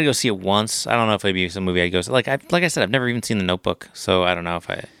once. I don't know if it'd be some movie I'd go see. Like I said, I've never even seen The Notebook, so I don't know if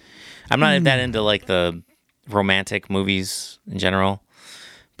I'm not that into like the romantic movies in general.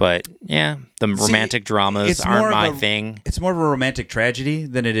 But yeah, the romantic dramas aren't my thing. It's more of a romantic tragedy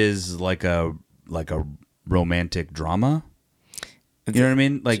than it is like a romantic drama. You know what I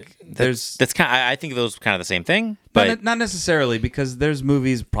mean? Like that's kind. I think those are kind of the same thing, but not necessarily, because there's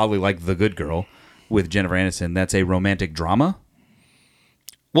movies probably like The Good Girl with Jennifer Aniston. That's a romantic drama.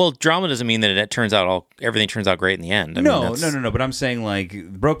 Well, drama doesn't mean that everything turns out great in the end. No. But I'm saying like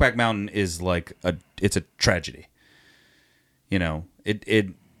Brokeback Mountain is like it's a tragedy.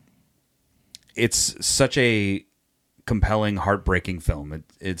 It's such a compelling, heartbreaking film.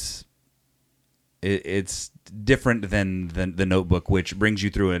 It's different than The Notebook, which brings you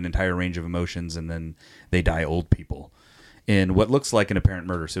through an entire range of emotions, and then they die old people in what looks like an apparent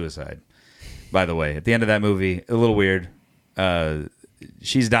murder-suicide. By the way, at the end of that movie, a little weird.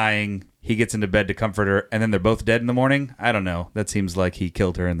 She's dying. He gets into bed to comfort her, and then they're both dead in the morning. I don't know. That seems like he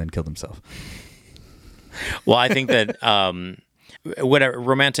killed her and then killed himself. Well, I think that whatever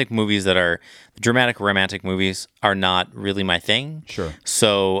dramatic romantic movies are not really my thing. Sure.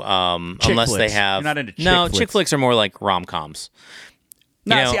 So unless they have, you're not into chick flicks. Chick flicks are more like rom-coms.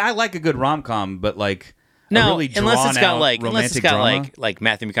 See, I like a good rom-com, but like no, a really unless it's got romantic like drama. like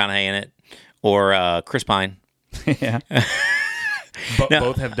Matthew McConaughey in it, or Chris Pine. Yeah.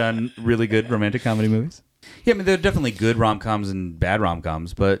 Both have done really good romantic comedy movies. Yeah, I mean, there are definitely good rom-coms and bad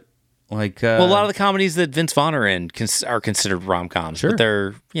rom-coms, but like... Well, a lot of the comedies that Vince Vaughn are in are considered rom-coms. Sure. But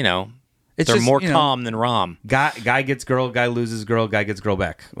they're, It's they're just, more calm than rom. Guy gets girl, guy loses girl, guy gets girl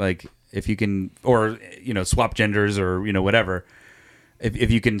back. Like, if you can... Or, swap genders or, whatever.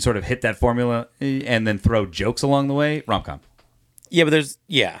 If you can sort of hit that formula and then throw jokes along the way, rom-com. Yeah, but there's...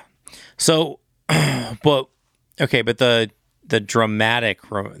 Yeah. So, but the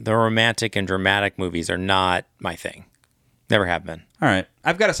romantic and dramatic movies are not my thing. Never have been. All right.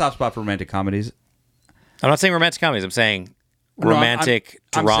 I've got a soft spot for romantic comedies. I'm not saying romantic comedies. I'm saying romantic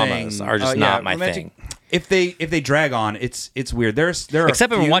dramas are just not my thing. If they drag on, it's weird. There are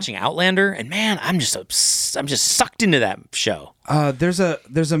except if I'm watching Outlander, and man, I'm just sucked into that show. There's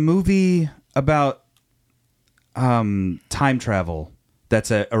a movie about time travel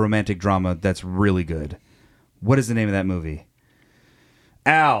that's a romantic drama that's really good. What is the name of that movie?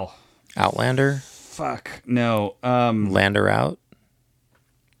 Outlander? Fuck. No. Lander Out?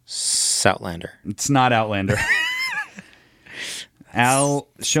 Soutlander. It's not Outlander. Al,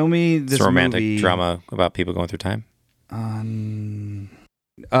 show me this it's a romantic movie. Drama about people going through time.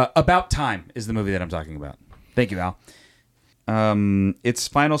 About Time is the movie that I'm talking about. Thank you, Al. Its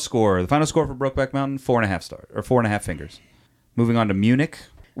final score. The final score for Brokeback Mountain, 4.5 stars or 4.5 fingers. Moving on to Munich,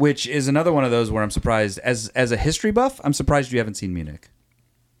 which is another one of those where I'm surprised. As a history buff, I'm surprised you haven't seen Munich.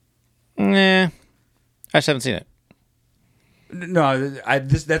 Nah, I just haven't seen it. No,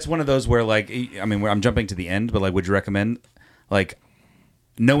 that's one of those where, like, I mean, where I'm jumping to the end, but like, would you recommend, like,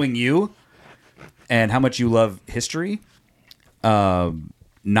 knowing you and how much you love history,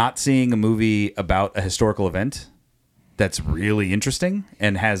 not seeing a movie about a historical event that's really interesting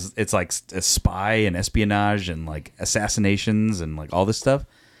and it's like a spy and espionage and like assassinations and like all this stuff,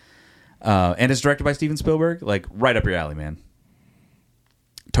 and it's directed by Steven Spielberg, like right up your alley, man.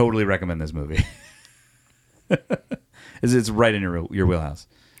 Totally recommend this movie. It's right in your wheelhouse.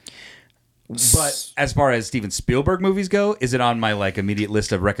 But as far as Steven Spielberg movies go, is it on my like immediate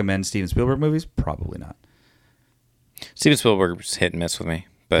list of recommend Steven Spielberg movies? Probably not. Steven Spielberg's hit and miss with me,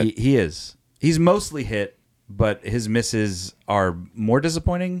 but he is. He's mostly hit, but his misses are more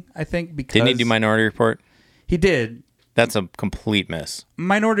disappointing, I think, because didn't he do Minority Report? He did. That's a complete miss.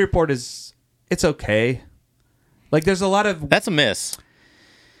 Minority Report it's okay. Like there's a lot of that's a miss.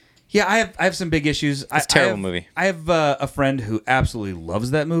 Yeah, I have some big issues. It's a terrible movie. I have a friend who absolutely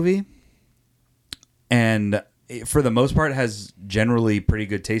loves that movie, and for the most part has generally pretty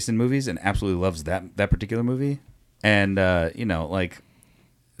good taste in movies, and absolutely loves that particular movie. And like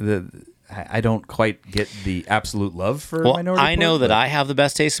I don't quite get the absolute love for Minority Report. I know that I have the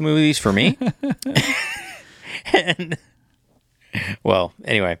best taste in movies for me. And well,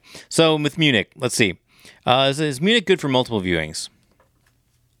 anyway, so with Munich, let's see. Is Munich good for multiple viewings?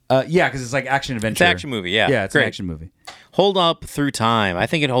 Yeah, because it's like action adventure. It's an action movie, yeah. Yeah, it's great. An action movie. Hold up through time. I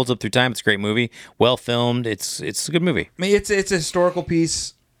think it holds up through time. It's a great movie. Well filmed. It's a good movie. I mean, it's a historical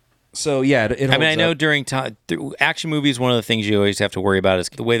piece. So yeah, it holds I know up. during action movies, one of the things you always have to worry about is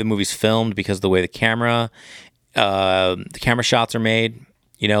the way the movie's filmed because of the way the camera shots are made.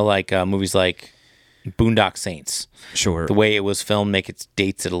 Like movies like Boondock Saints. Sure. The way it was filmed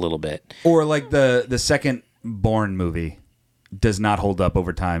dates it a little bit. Or like the second Bourne movie does not hold up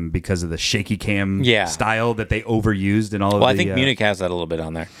over time because of the shaky cam style that they overused in all of I think Munich has that a little bit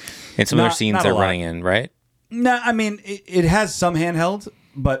on there. In some other scenes they're running in, right? No, I mean, it has some handheld,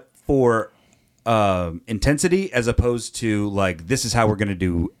 but for intensity as opposed to like, this is how we're going to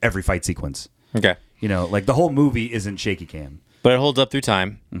do every fight sequence. Okay. Like the whole movie isn't shaky cam. But it holds up through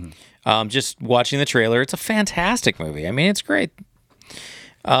time. Mm-hmm. Just watching the trailer, it's a fantastic movie. I mean, it's great.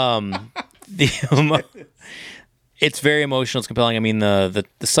 It's very emotional. It's compelling. I mean, the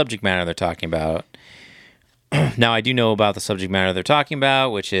subject matter they're talking about. Now, I do know about the subject matter they're talking about,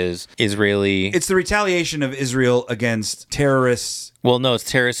 which is Israeli. It's the retaliation of Israel against terrorists. Well, no, it's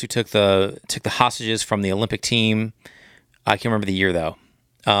terrorists who took the hostages from the Olympic team. I can't remember the year though.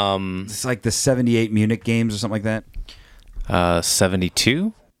 It's like the 78 Munich games or something like that.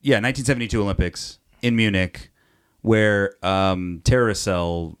 72? Yeah, 1972 Olympics in Munich, where terrorist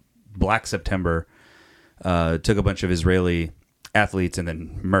cell Black September took a bunch of Israeli athletes and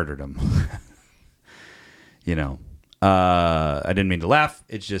then murdered them. I didn't mean to laugh.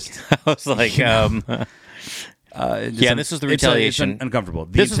 It's just I was like, this was the retaliation. It's uncomfortable.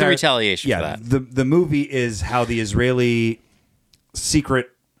 This is the retaliation for that. The movie is how the Israeli basically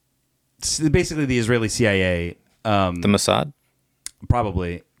the Israeli CIA, the Mossad,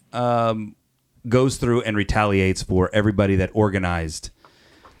 probably, goes through and retaliates for everybody that organized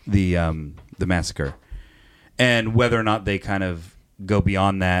the the massacre, and whether or not they kind of go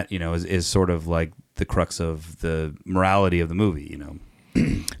beyond that, is sort of like the crux of the morality of the movie.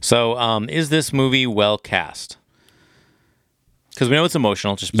 So, is this movie well cast? Because we know it's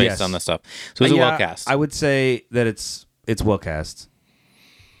emotional, just based Yes. on the stuff. So, is it well cast? I would say that it's well cast.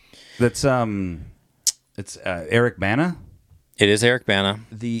 That's it's Eric Bana. It is Eric Bana.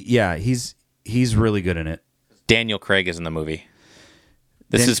 He's really good in it. Daniel Craig is in the movie.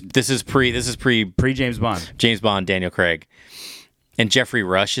 This is pre Pre James Bond. James Bond. Daniel Craig, and Jeffrey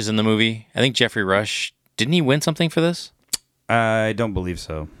Rush is in the movie. I think Jeffrey Rush, didn't he win something for this? I don't believe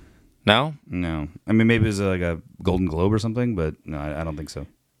so. No. No, I mean maybe it was like a Golden Globe or something, but no, I don't think so.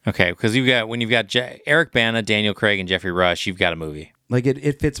 Okay, because when you've got Eric Bana, Daniel Craig, and Jeffrey Rush, you've got a movie. Like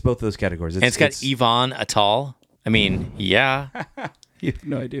it fits both those categories. And it's got Yvonne Attal. I mean, yeah. You have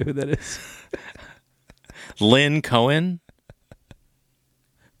no idea who that is. Lynn Cohen.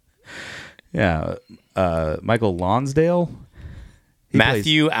 Yeah, Michael Lonsdale.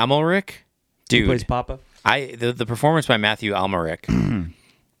 Matthew Amalric. He Dude, plays Papa. the performance by Matthew Amalric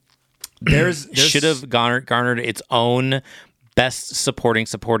There's should have garnered its own Best Supporting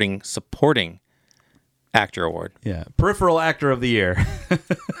Actor Award. Yeah, peripheral actor of the year.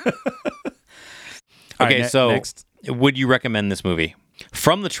 Okay, so next. would you recommend this movie?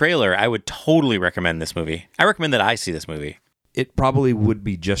 From the trailer, I would totally recommend this movie. I recommend that I see this movie. It probably would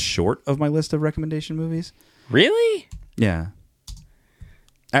be just short of my list of recommendation movies. Really? Yeah.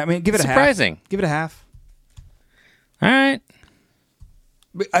 I mean, give it Surprising. a half. Give it a half. All right.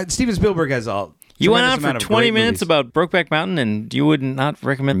 Steven Spielberg has all. You went on tremendous for amount of 20 great minutes movies. about Brokeback Mountain, and you would not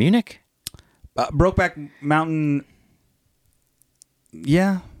recommend Munich? Brokeback Mountain.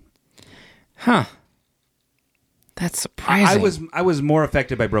 Yeah, Huh. That's surprising. I was more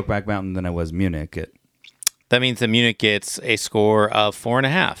affected by Brokeback Mountain than I was Munich. It That means that Munich gets a score of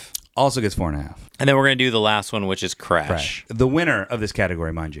 4.5. also gets 4.5. And then we're going to do the last one, which is Crash. The winner of this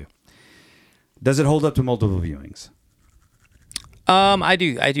category, mind you. Does it hold up to multiple viewings? I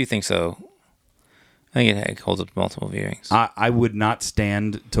do think so. I think it holds up to multiple viewings. I would not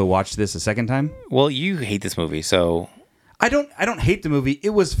stand to watch this a second time. Well, you hate this movie, so I don't hate the movie.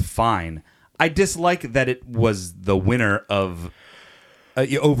 It was fine. I dislike that it was the winner of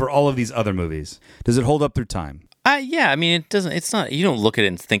over all of these other movies. Does it hold up through time? yeah. I mean, it doesn't. It's not. You don't look at it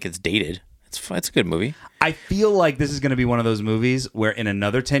and think it's dated. It's a good movie. I feel like this is going to be one of those movies where in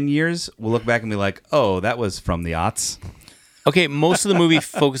another 10 years we'll look back and be like, "Oh, that was from the aughts." Okay, most of the movie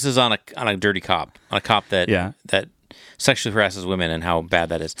focuses on a dirty cop, on a cop that that sexually harasses women and how bad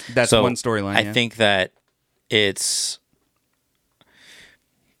that is. That's one storyline. I think that it's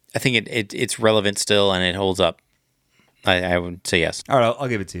relevant still and it holds up. I would say yes. All right, I'll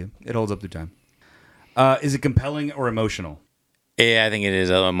give it to you. It holds up through time. Is it compelling or emotional? Yeah, I think it is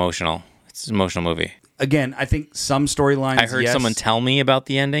emotional. It's an emotional movie. Again, I think some storylines. I heard someone tell me about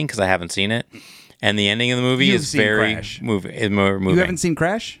the ending because I haven't seen it, and the ending of the movie You've is seen very Crash. moving. You haven't seen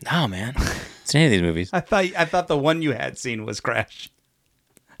Crash? No, man. It's any of these movies. I thought the one you had seen was Crash.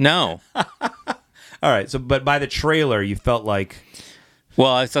 No. All right, but by the trailer, you felt like.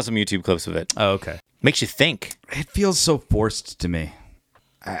 Well, I saw some YouTube clips of it. Oh, okay. Makes you think. It feels so forced to me.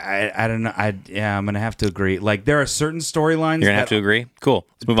 I don't know. I'm gonna have to agree. Like there are certain storylines. You're gonna have to agree. Cool.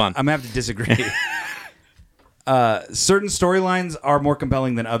 Let's move on. I'm gonna have to disagree. Certain storylines are more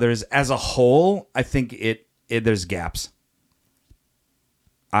compelling than others. As a whole, I think there's gaps.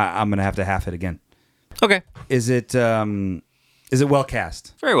 I'm gonna have to half it again. Okay. Is it well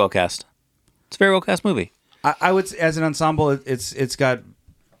cast? Very well cast. It's a very well cast movie. I would say as an ensemble, it's got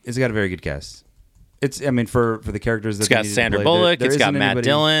a very good cast. I mean for the characters that It's got they needed to Sandra play, Bullock. there It's got isn't Matt anybody-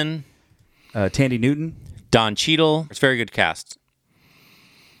 Dillon, Tandy Newton. Don Cheadle. It's a very good cast.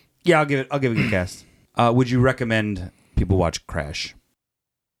 Yeah, I'll give it a good cast. Would you recommend people watch Crash?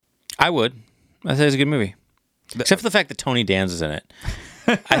 I would. I say it's a good movie, except for the fact that Tony Danza's in it.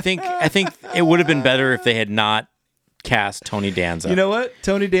 I think it would have been better if they had not cast Tony Danza. You know what?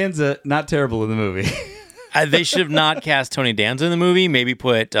 Tony Danza, not terrible in the movie. They should have not cast Tony Danza in the movie. Maybe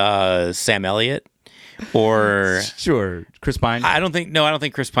put Sam Elliott or Sure, Chris Pine. I don't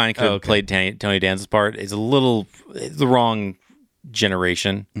think Chris Pine could have played Tony Danza's part. It's the wrong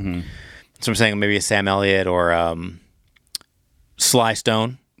generation. Mm-hmm. So I'm saying maybe a Sam Elliott or Sly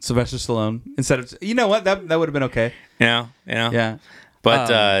Stone. Sylvester Stallone instead of what that would have been okay. Yeah.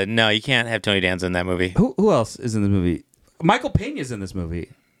 But no, you can't have Tony Danza in that movie. Who else is in this movie? Michael Peña's in this movie.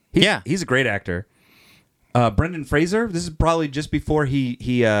 He's a great actor. Brendan Fraser. This is probably just before he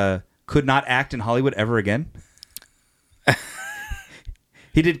could not act in Hollywood ever again.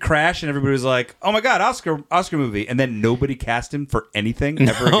 He did Crash, and everybody was like, "Oh my god, Oscar movie!" And then nobody cast him for anything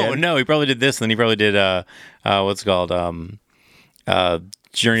ever Oh again. no, he probably did this, and then he probably did what's it called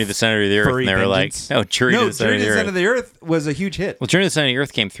Journey to the Center of the Earth, Furry and they were Vengeance? like, Journey to the Center Journey of to the the Earth. Center of the Earth was a huge hit. Well, Journey to the Center of the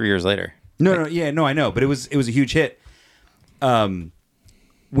Earth came 3 years later. No, I know, but it was a huge hit. When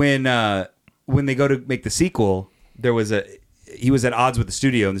they go to make the sequel, he was at odds with the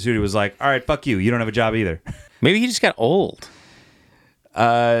studio, and the studio was like, "All right, fuck you. You don't have a job either." Maybe he just got old.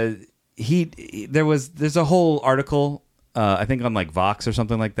 There's a whole article, I think on like Vox or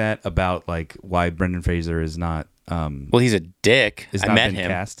something like that, about like why Brendan Fraser is not Well, he's a dick. is I not met been him.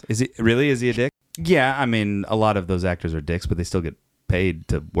 cast. Is he a dick? Yeah, I mean, a lot of those actors are dicks, but they still get paid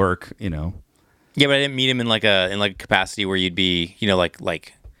to work. Yeah, but I didn't meet him in like a capacity where you'd be,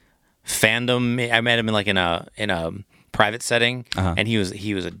 like fandom. I met him in a private setting, and he was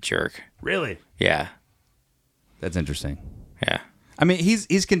a jerk. Really? Yeah, That's interesting. yeah. I mean,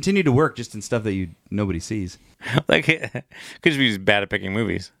 he's continued to work just in stuff that nobody sees. Like, could just be bad at picking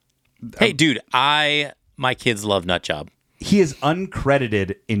movies. Hey, dude, my kids love Nutjob. He is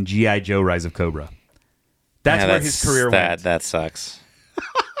uncredited in G.I. Joe: Rise of Cobra. That's where his career went. That sucks.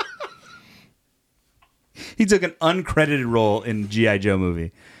 He took an uncredited role in G.I. Joe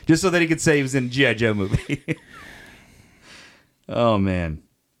movie just so that he could say he was in G.I. Joe movie. Oh, man.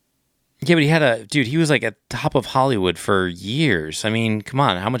 Yeah, but he was like at top of Hollywood for years. I mean, come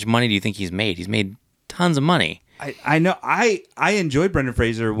on, how much money do you think he's made? He's made tons of money. I know. I enjoyed Brendan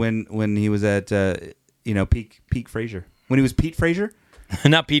Fraser when he was at peak Fraser. When he was Pete Fraser?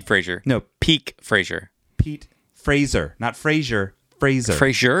 Not Pete Fraser. No, Peak Fraser. Pete Fraser, not Fraser. Fraser.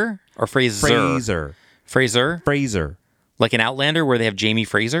 Fraser or Fraser? Fraser. Fraser? Fraser. Like an Outlander where they have Jamie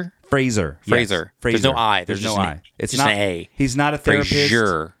Fraser? Fraser. Fraser. Yes. There's no I. There's There's no just I. It's just not an A. He's not a therapist.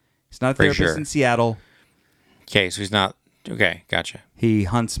 Fraser. He's not a therapist Fraser. in Seattle. Okay, so he's not. Okay, gotcha. He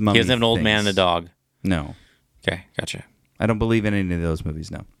hunts mummy He doesn't have an old things. man and a dog. No. Okay, gotcha. I don't believe in any of those movies,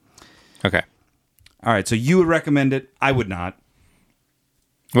 no. Okay. All right, so you would recommend it. I would not.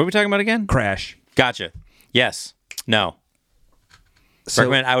 What are we talking about again? Crash. Gotcha. Yes. No.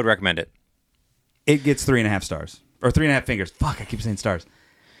 So I would recommend it. it gets 3.5 stars. Or 3.5 fingers. Fuck, I keep saying stars.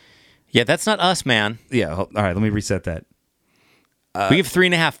 Yeah, that's not us, man. Yeah, all right, let me reset that. We have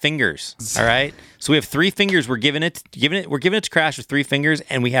 3.5 fingers. All right. So we have 3 fingers. We're giving it to Crash with 3 fingers,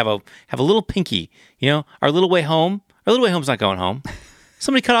 and we have a little pinky. Our little way home. Our little way home's not going home.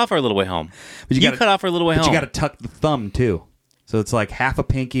 Somebody cut off our little way home. But you cut off our little way home. But you got to tuck the thumb too. So it's like half a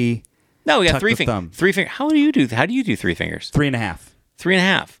pinky. No, we got tuck 3 the fingers. thumb. 3 fingers. How do you do 3 fingers? 3.5.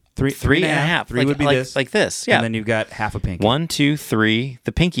 3.5. Three and a half. 3 would be this. Like this. Yeah. And then you've got half a pinky. 1, 2, 3.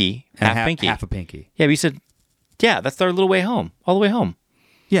 The pinky. And Half pinky. Half a pinky. Yeah, but you said, yeah, that's our little way home. All the way home.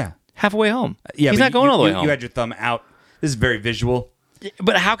 Yeah. Halfway home. Yeah. He's but not going all the way home. You had your thumb out. This is very visual.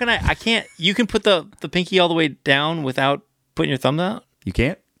 But how can I can't. You can put the pinky all the way down without putting your thumb out? You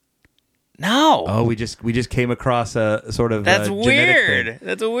can't? No. Oh, we just came across a sort of That's genetic weird. thing.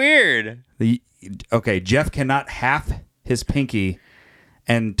 That's weird. Okay, Jeff cannot half his pinky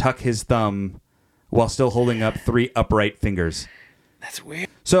and tuck his thumb while still holding up 3 upright fingers. That's weird.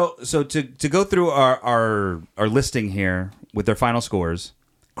 So to go through our listing here with their final scores,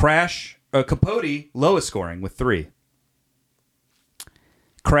 Crash, Capote lowest scoring with 3.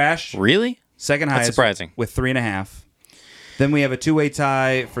 Crash Really? second That's highest surprising. with 3.5. Then we have a 2-way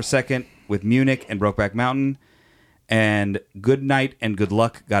tie for second with Munich and Brokeback Mountain, and Good Night and Good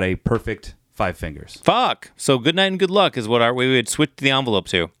Luck got a perfect 5 fingers. Fuck. So good night and good luck is what we would switch the envelope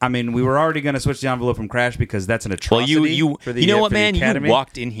to. I mean, we were already going to switch the envelope from Crash because that's an atrocity. Well, you for the, know what, for the man? You Academy.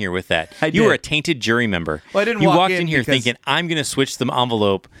 walked in here with that. I You were a did. tainted jury member. Well, I didn't You walk walked in in here because- thinking, I'm going to switch the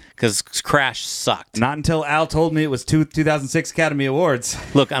envelope because Crash sucked. Not until Al told me it was 2006 Academy Awards.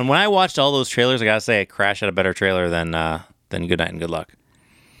 Look, and when I watched all those trailers, I got to say, Crash had a better trailer than Good Night and Good Luck.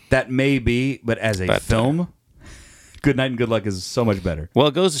 That may be, but as a film, Good Night and Good Luck is so much better. Well,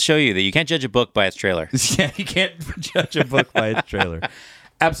 it goes to show you that you can't judge a book by its trailer. Yeah, you can't judge a book by its trailer.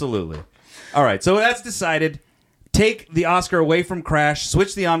 Absolutely. All right, so that's decided. Take the Oscar away from Crash,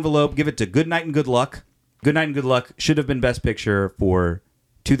 switch the envelope, give it to Good Night and Good Luck. Good Night and Good Luck should have been Best Picture for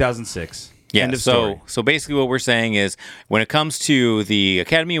 2006. Yeah, End of story. so basically what we're saying is when it comes to the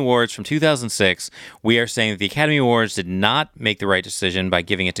Academy Awards from 2006, we are saying that the Academy Awards did not make the right decision by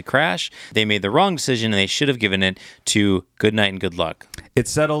giving it to Crash. They made the wrong decision, and they should have given it to Good Night and Good Luck. It's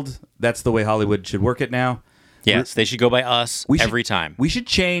settled. That's the way Hollywood should work it now. Yes, they should go by us every time. We should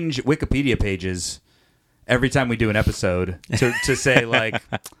change Wikipedia pages every time we do an episode to say, like,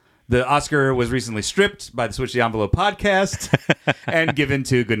 The Oscar was recently stripped by the Switch the Envelope podcast and given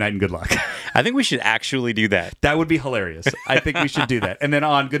to Good Night and Good Luck. I think we should actually do that. That would be hilarious. I think we should do that. And then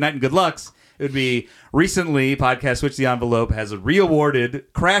on Good Night and Good Luck's, it would be recently podcast Switch the Envelope has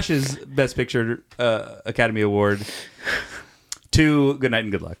re-awarded Crash's Best Picture Academy Award to Good Night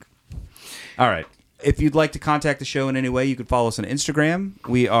and Good Luck. All right. If you'd like to contact the show in any way, you can follow us on Instagram.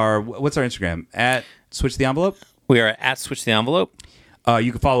 We are, what's our Instagram? At Switch the Envelope? We are at Switch the Envelope.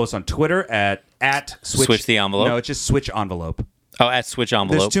 You can follow us on Twitter at Switch the Envelope. No, it's just Switch Envelope. Oh, at Switch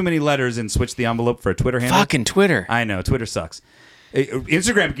Envelope. There's too many letters in Switch the Envelope for a Twitter handle. Fucking Twitter. I know. Twitter sucks.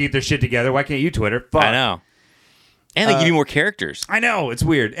 Instagram can keep their shit together. Why can't you, Twitter? Fuck. I know. And they give you more characters. I know. It's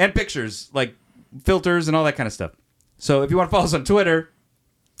weird. And pictures, like filters and all that kind of stuff. So if you want to follow us on Twitter,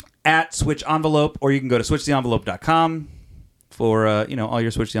 at Switch Envelope, or you can go to switchtheenvelope.com for all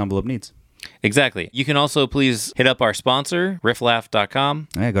your Switch the Envelope needs. Exactly. You can also please hit up our sponsor, rifflaugh.com.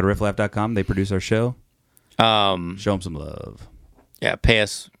 Yeah, go to rifflaugh.com. They produce our show. Show them some love. Yeah, pay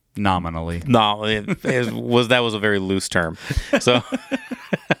us. Nominally. No, that was a very loose term. So,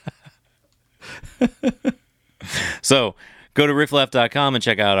 so go to rifflaugh.com and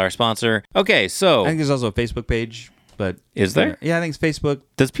check out our sponsor. Okay, so I think there's also a Facebook page, but is there? Yeah, I think it's Facebook.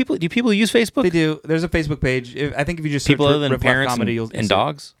 Do people use Facebook? They do. There's a Facebook page. I think if you just people search other than Riff Laugh parents comedy, and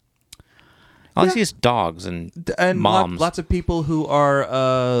dogs. All I see is dogs and moms. Lots of people who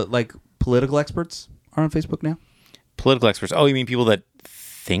are like political experts are on Facebook now. Political experts. Oh, you mean people that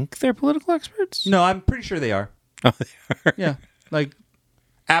think they're political experts? No, I'm pretty sure they are. Oh, they are. Yeah, like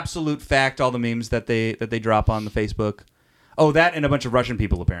absolute fact. All the memes that they drop on the Facebook. Oh, that and a bunch of Russian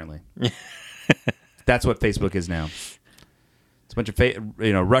people apparently. That's what Facebook is now. It's a bunch of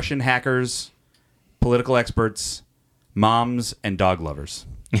Russian hackers, political experts, moms, and dog lovers.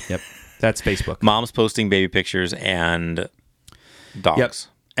 Yep, that's Facebook. Moms posting baby pictures and dogs. Yep.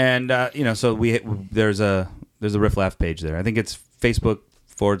 And so there's a Riff Laugh page there. I think it's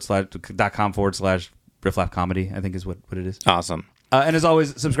Facebook.com/Riff Laugh Comedy, I think is what it is. Awesome. And as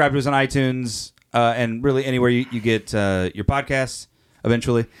always, subscribe to us on iTunes and really anywhere you get your podcasts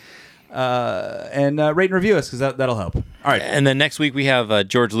eventually. And rate and review us because that'll help. All right. And then next week we have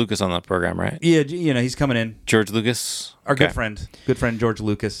George Lucas on the program, right? Yeah, he's coming in. George Lucas, our good friend George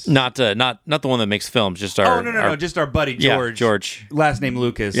Lucas. Not the one that makes films. Just our. Oh no, just our buddy George. Yeah, George. Last name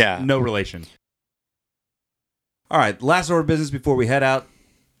Lucas. Yeah, no relation. All right. Last order of business before we head out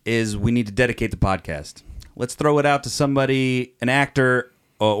is we need to dedicate the podcast. Let's throw it out to somebody, an actor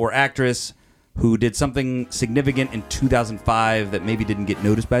or actress who did something significant in 2005 that maybe didn't get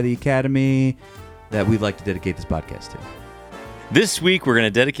noticed by the Academy that we'd like to dedicate this podcast to. This week, we're going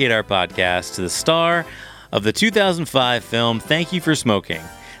to dedicate our podcast to the star of the 2005 film Thank You for Smoking.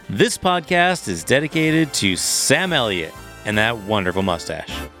 This podcast is dedicated to Sam Elliott and that wonderful mustache.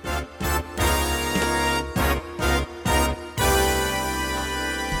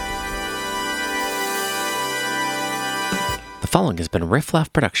 The following has been a Riff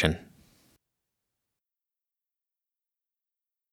Laugh production.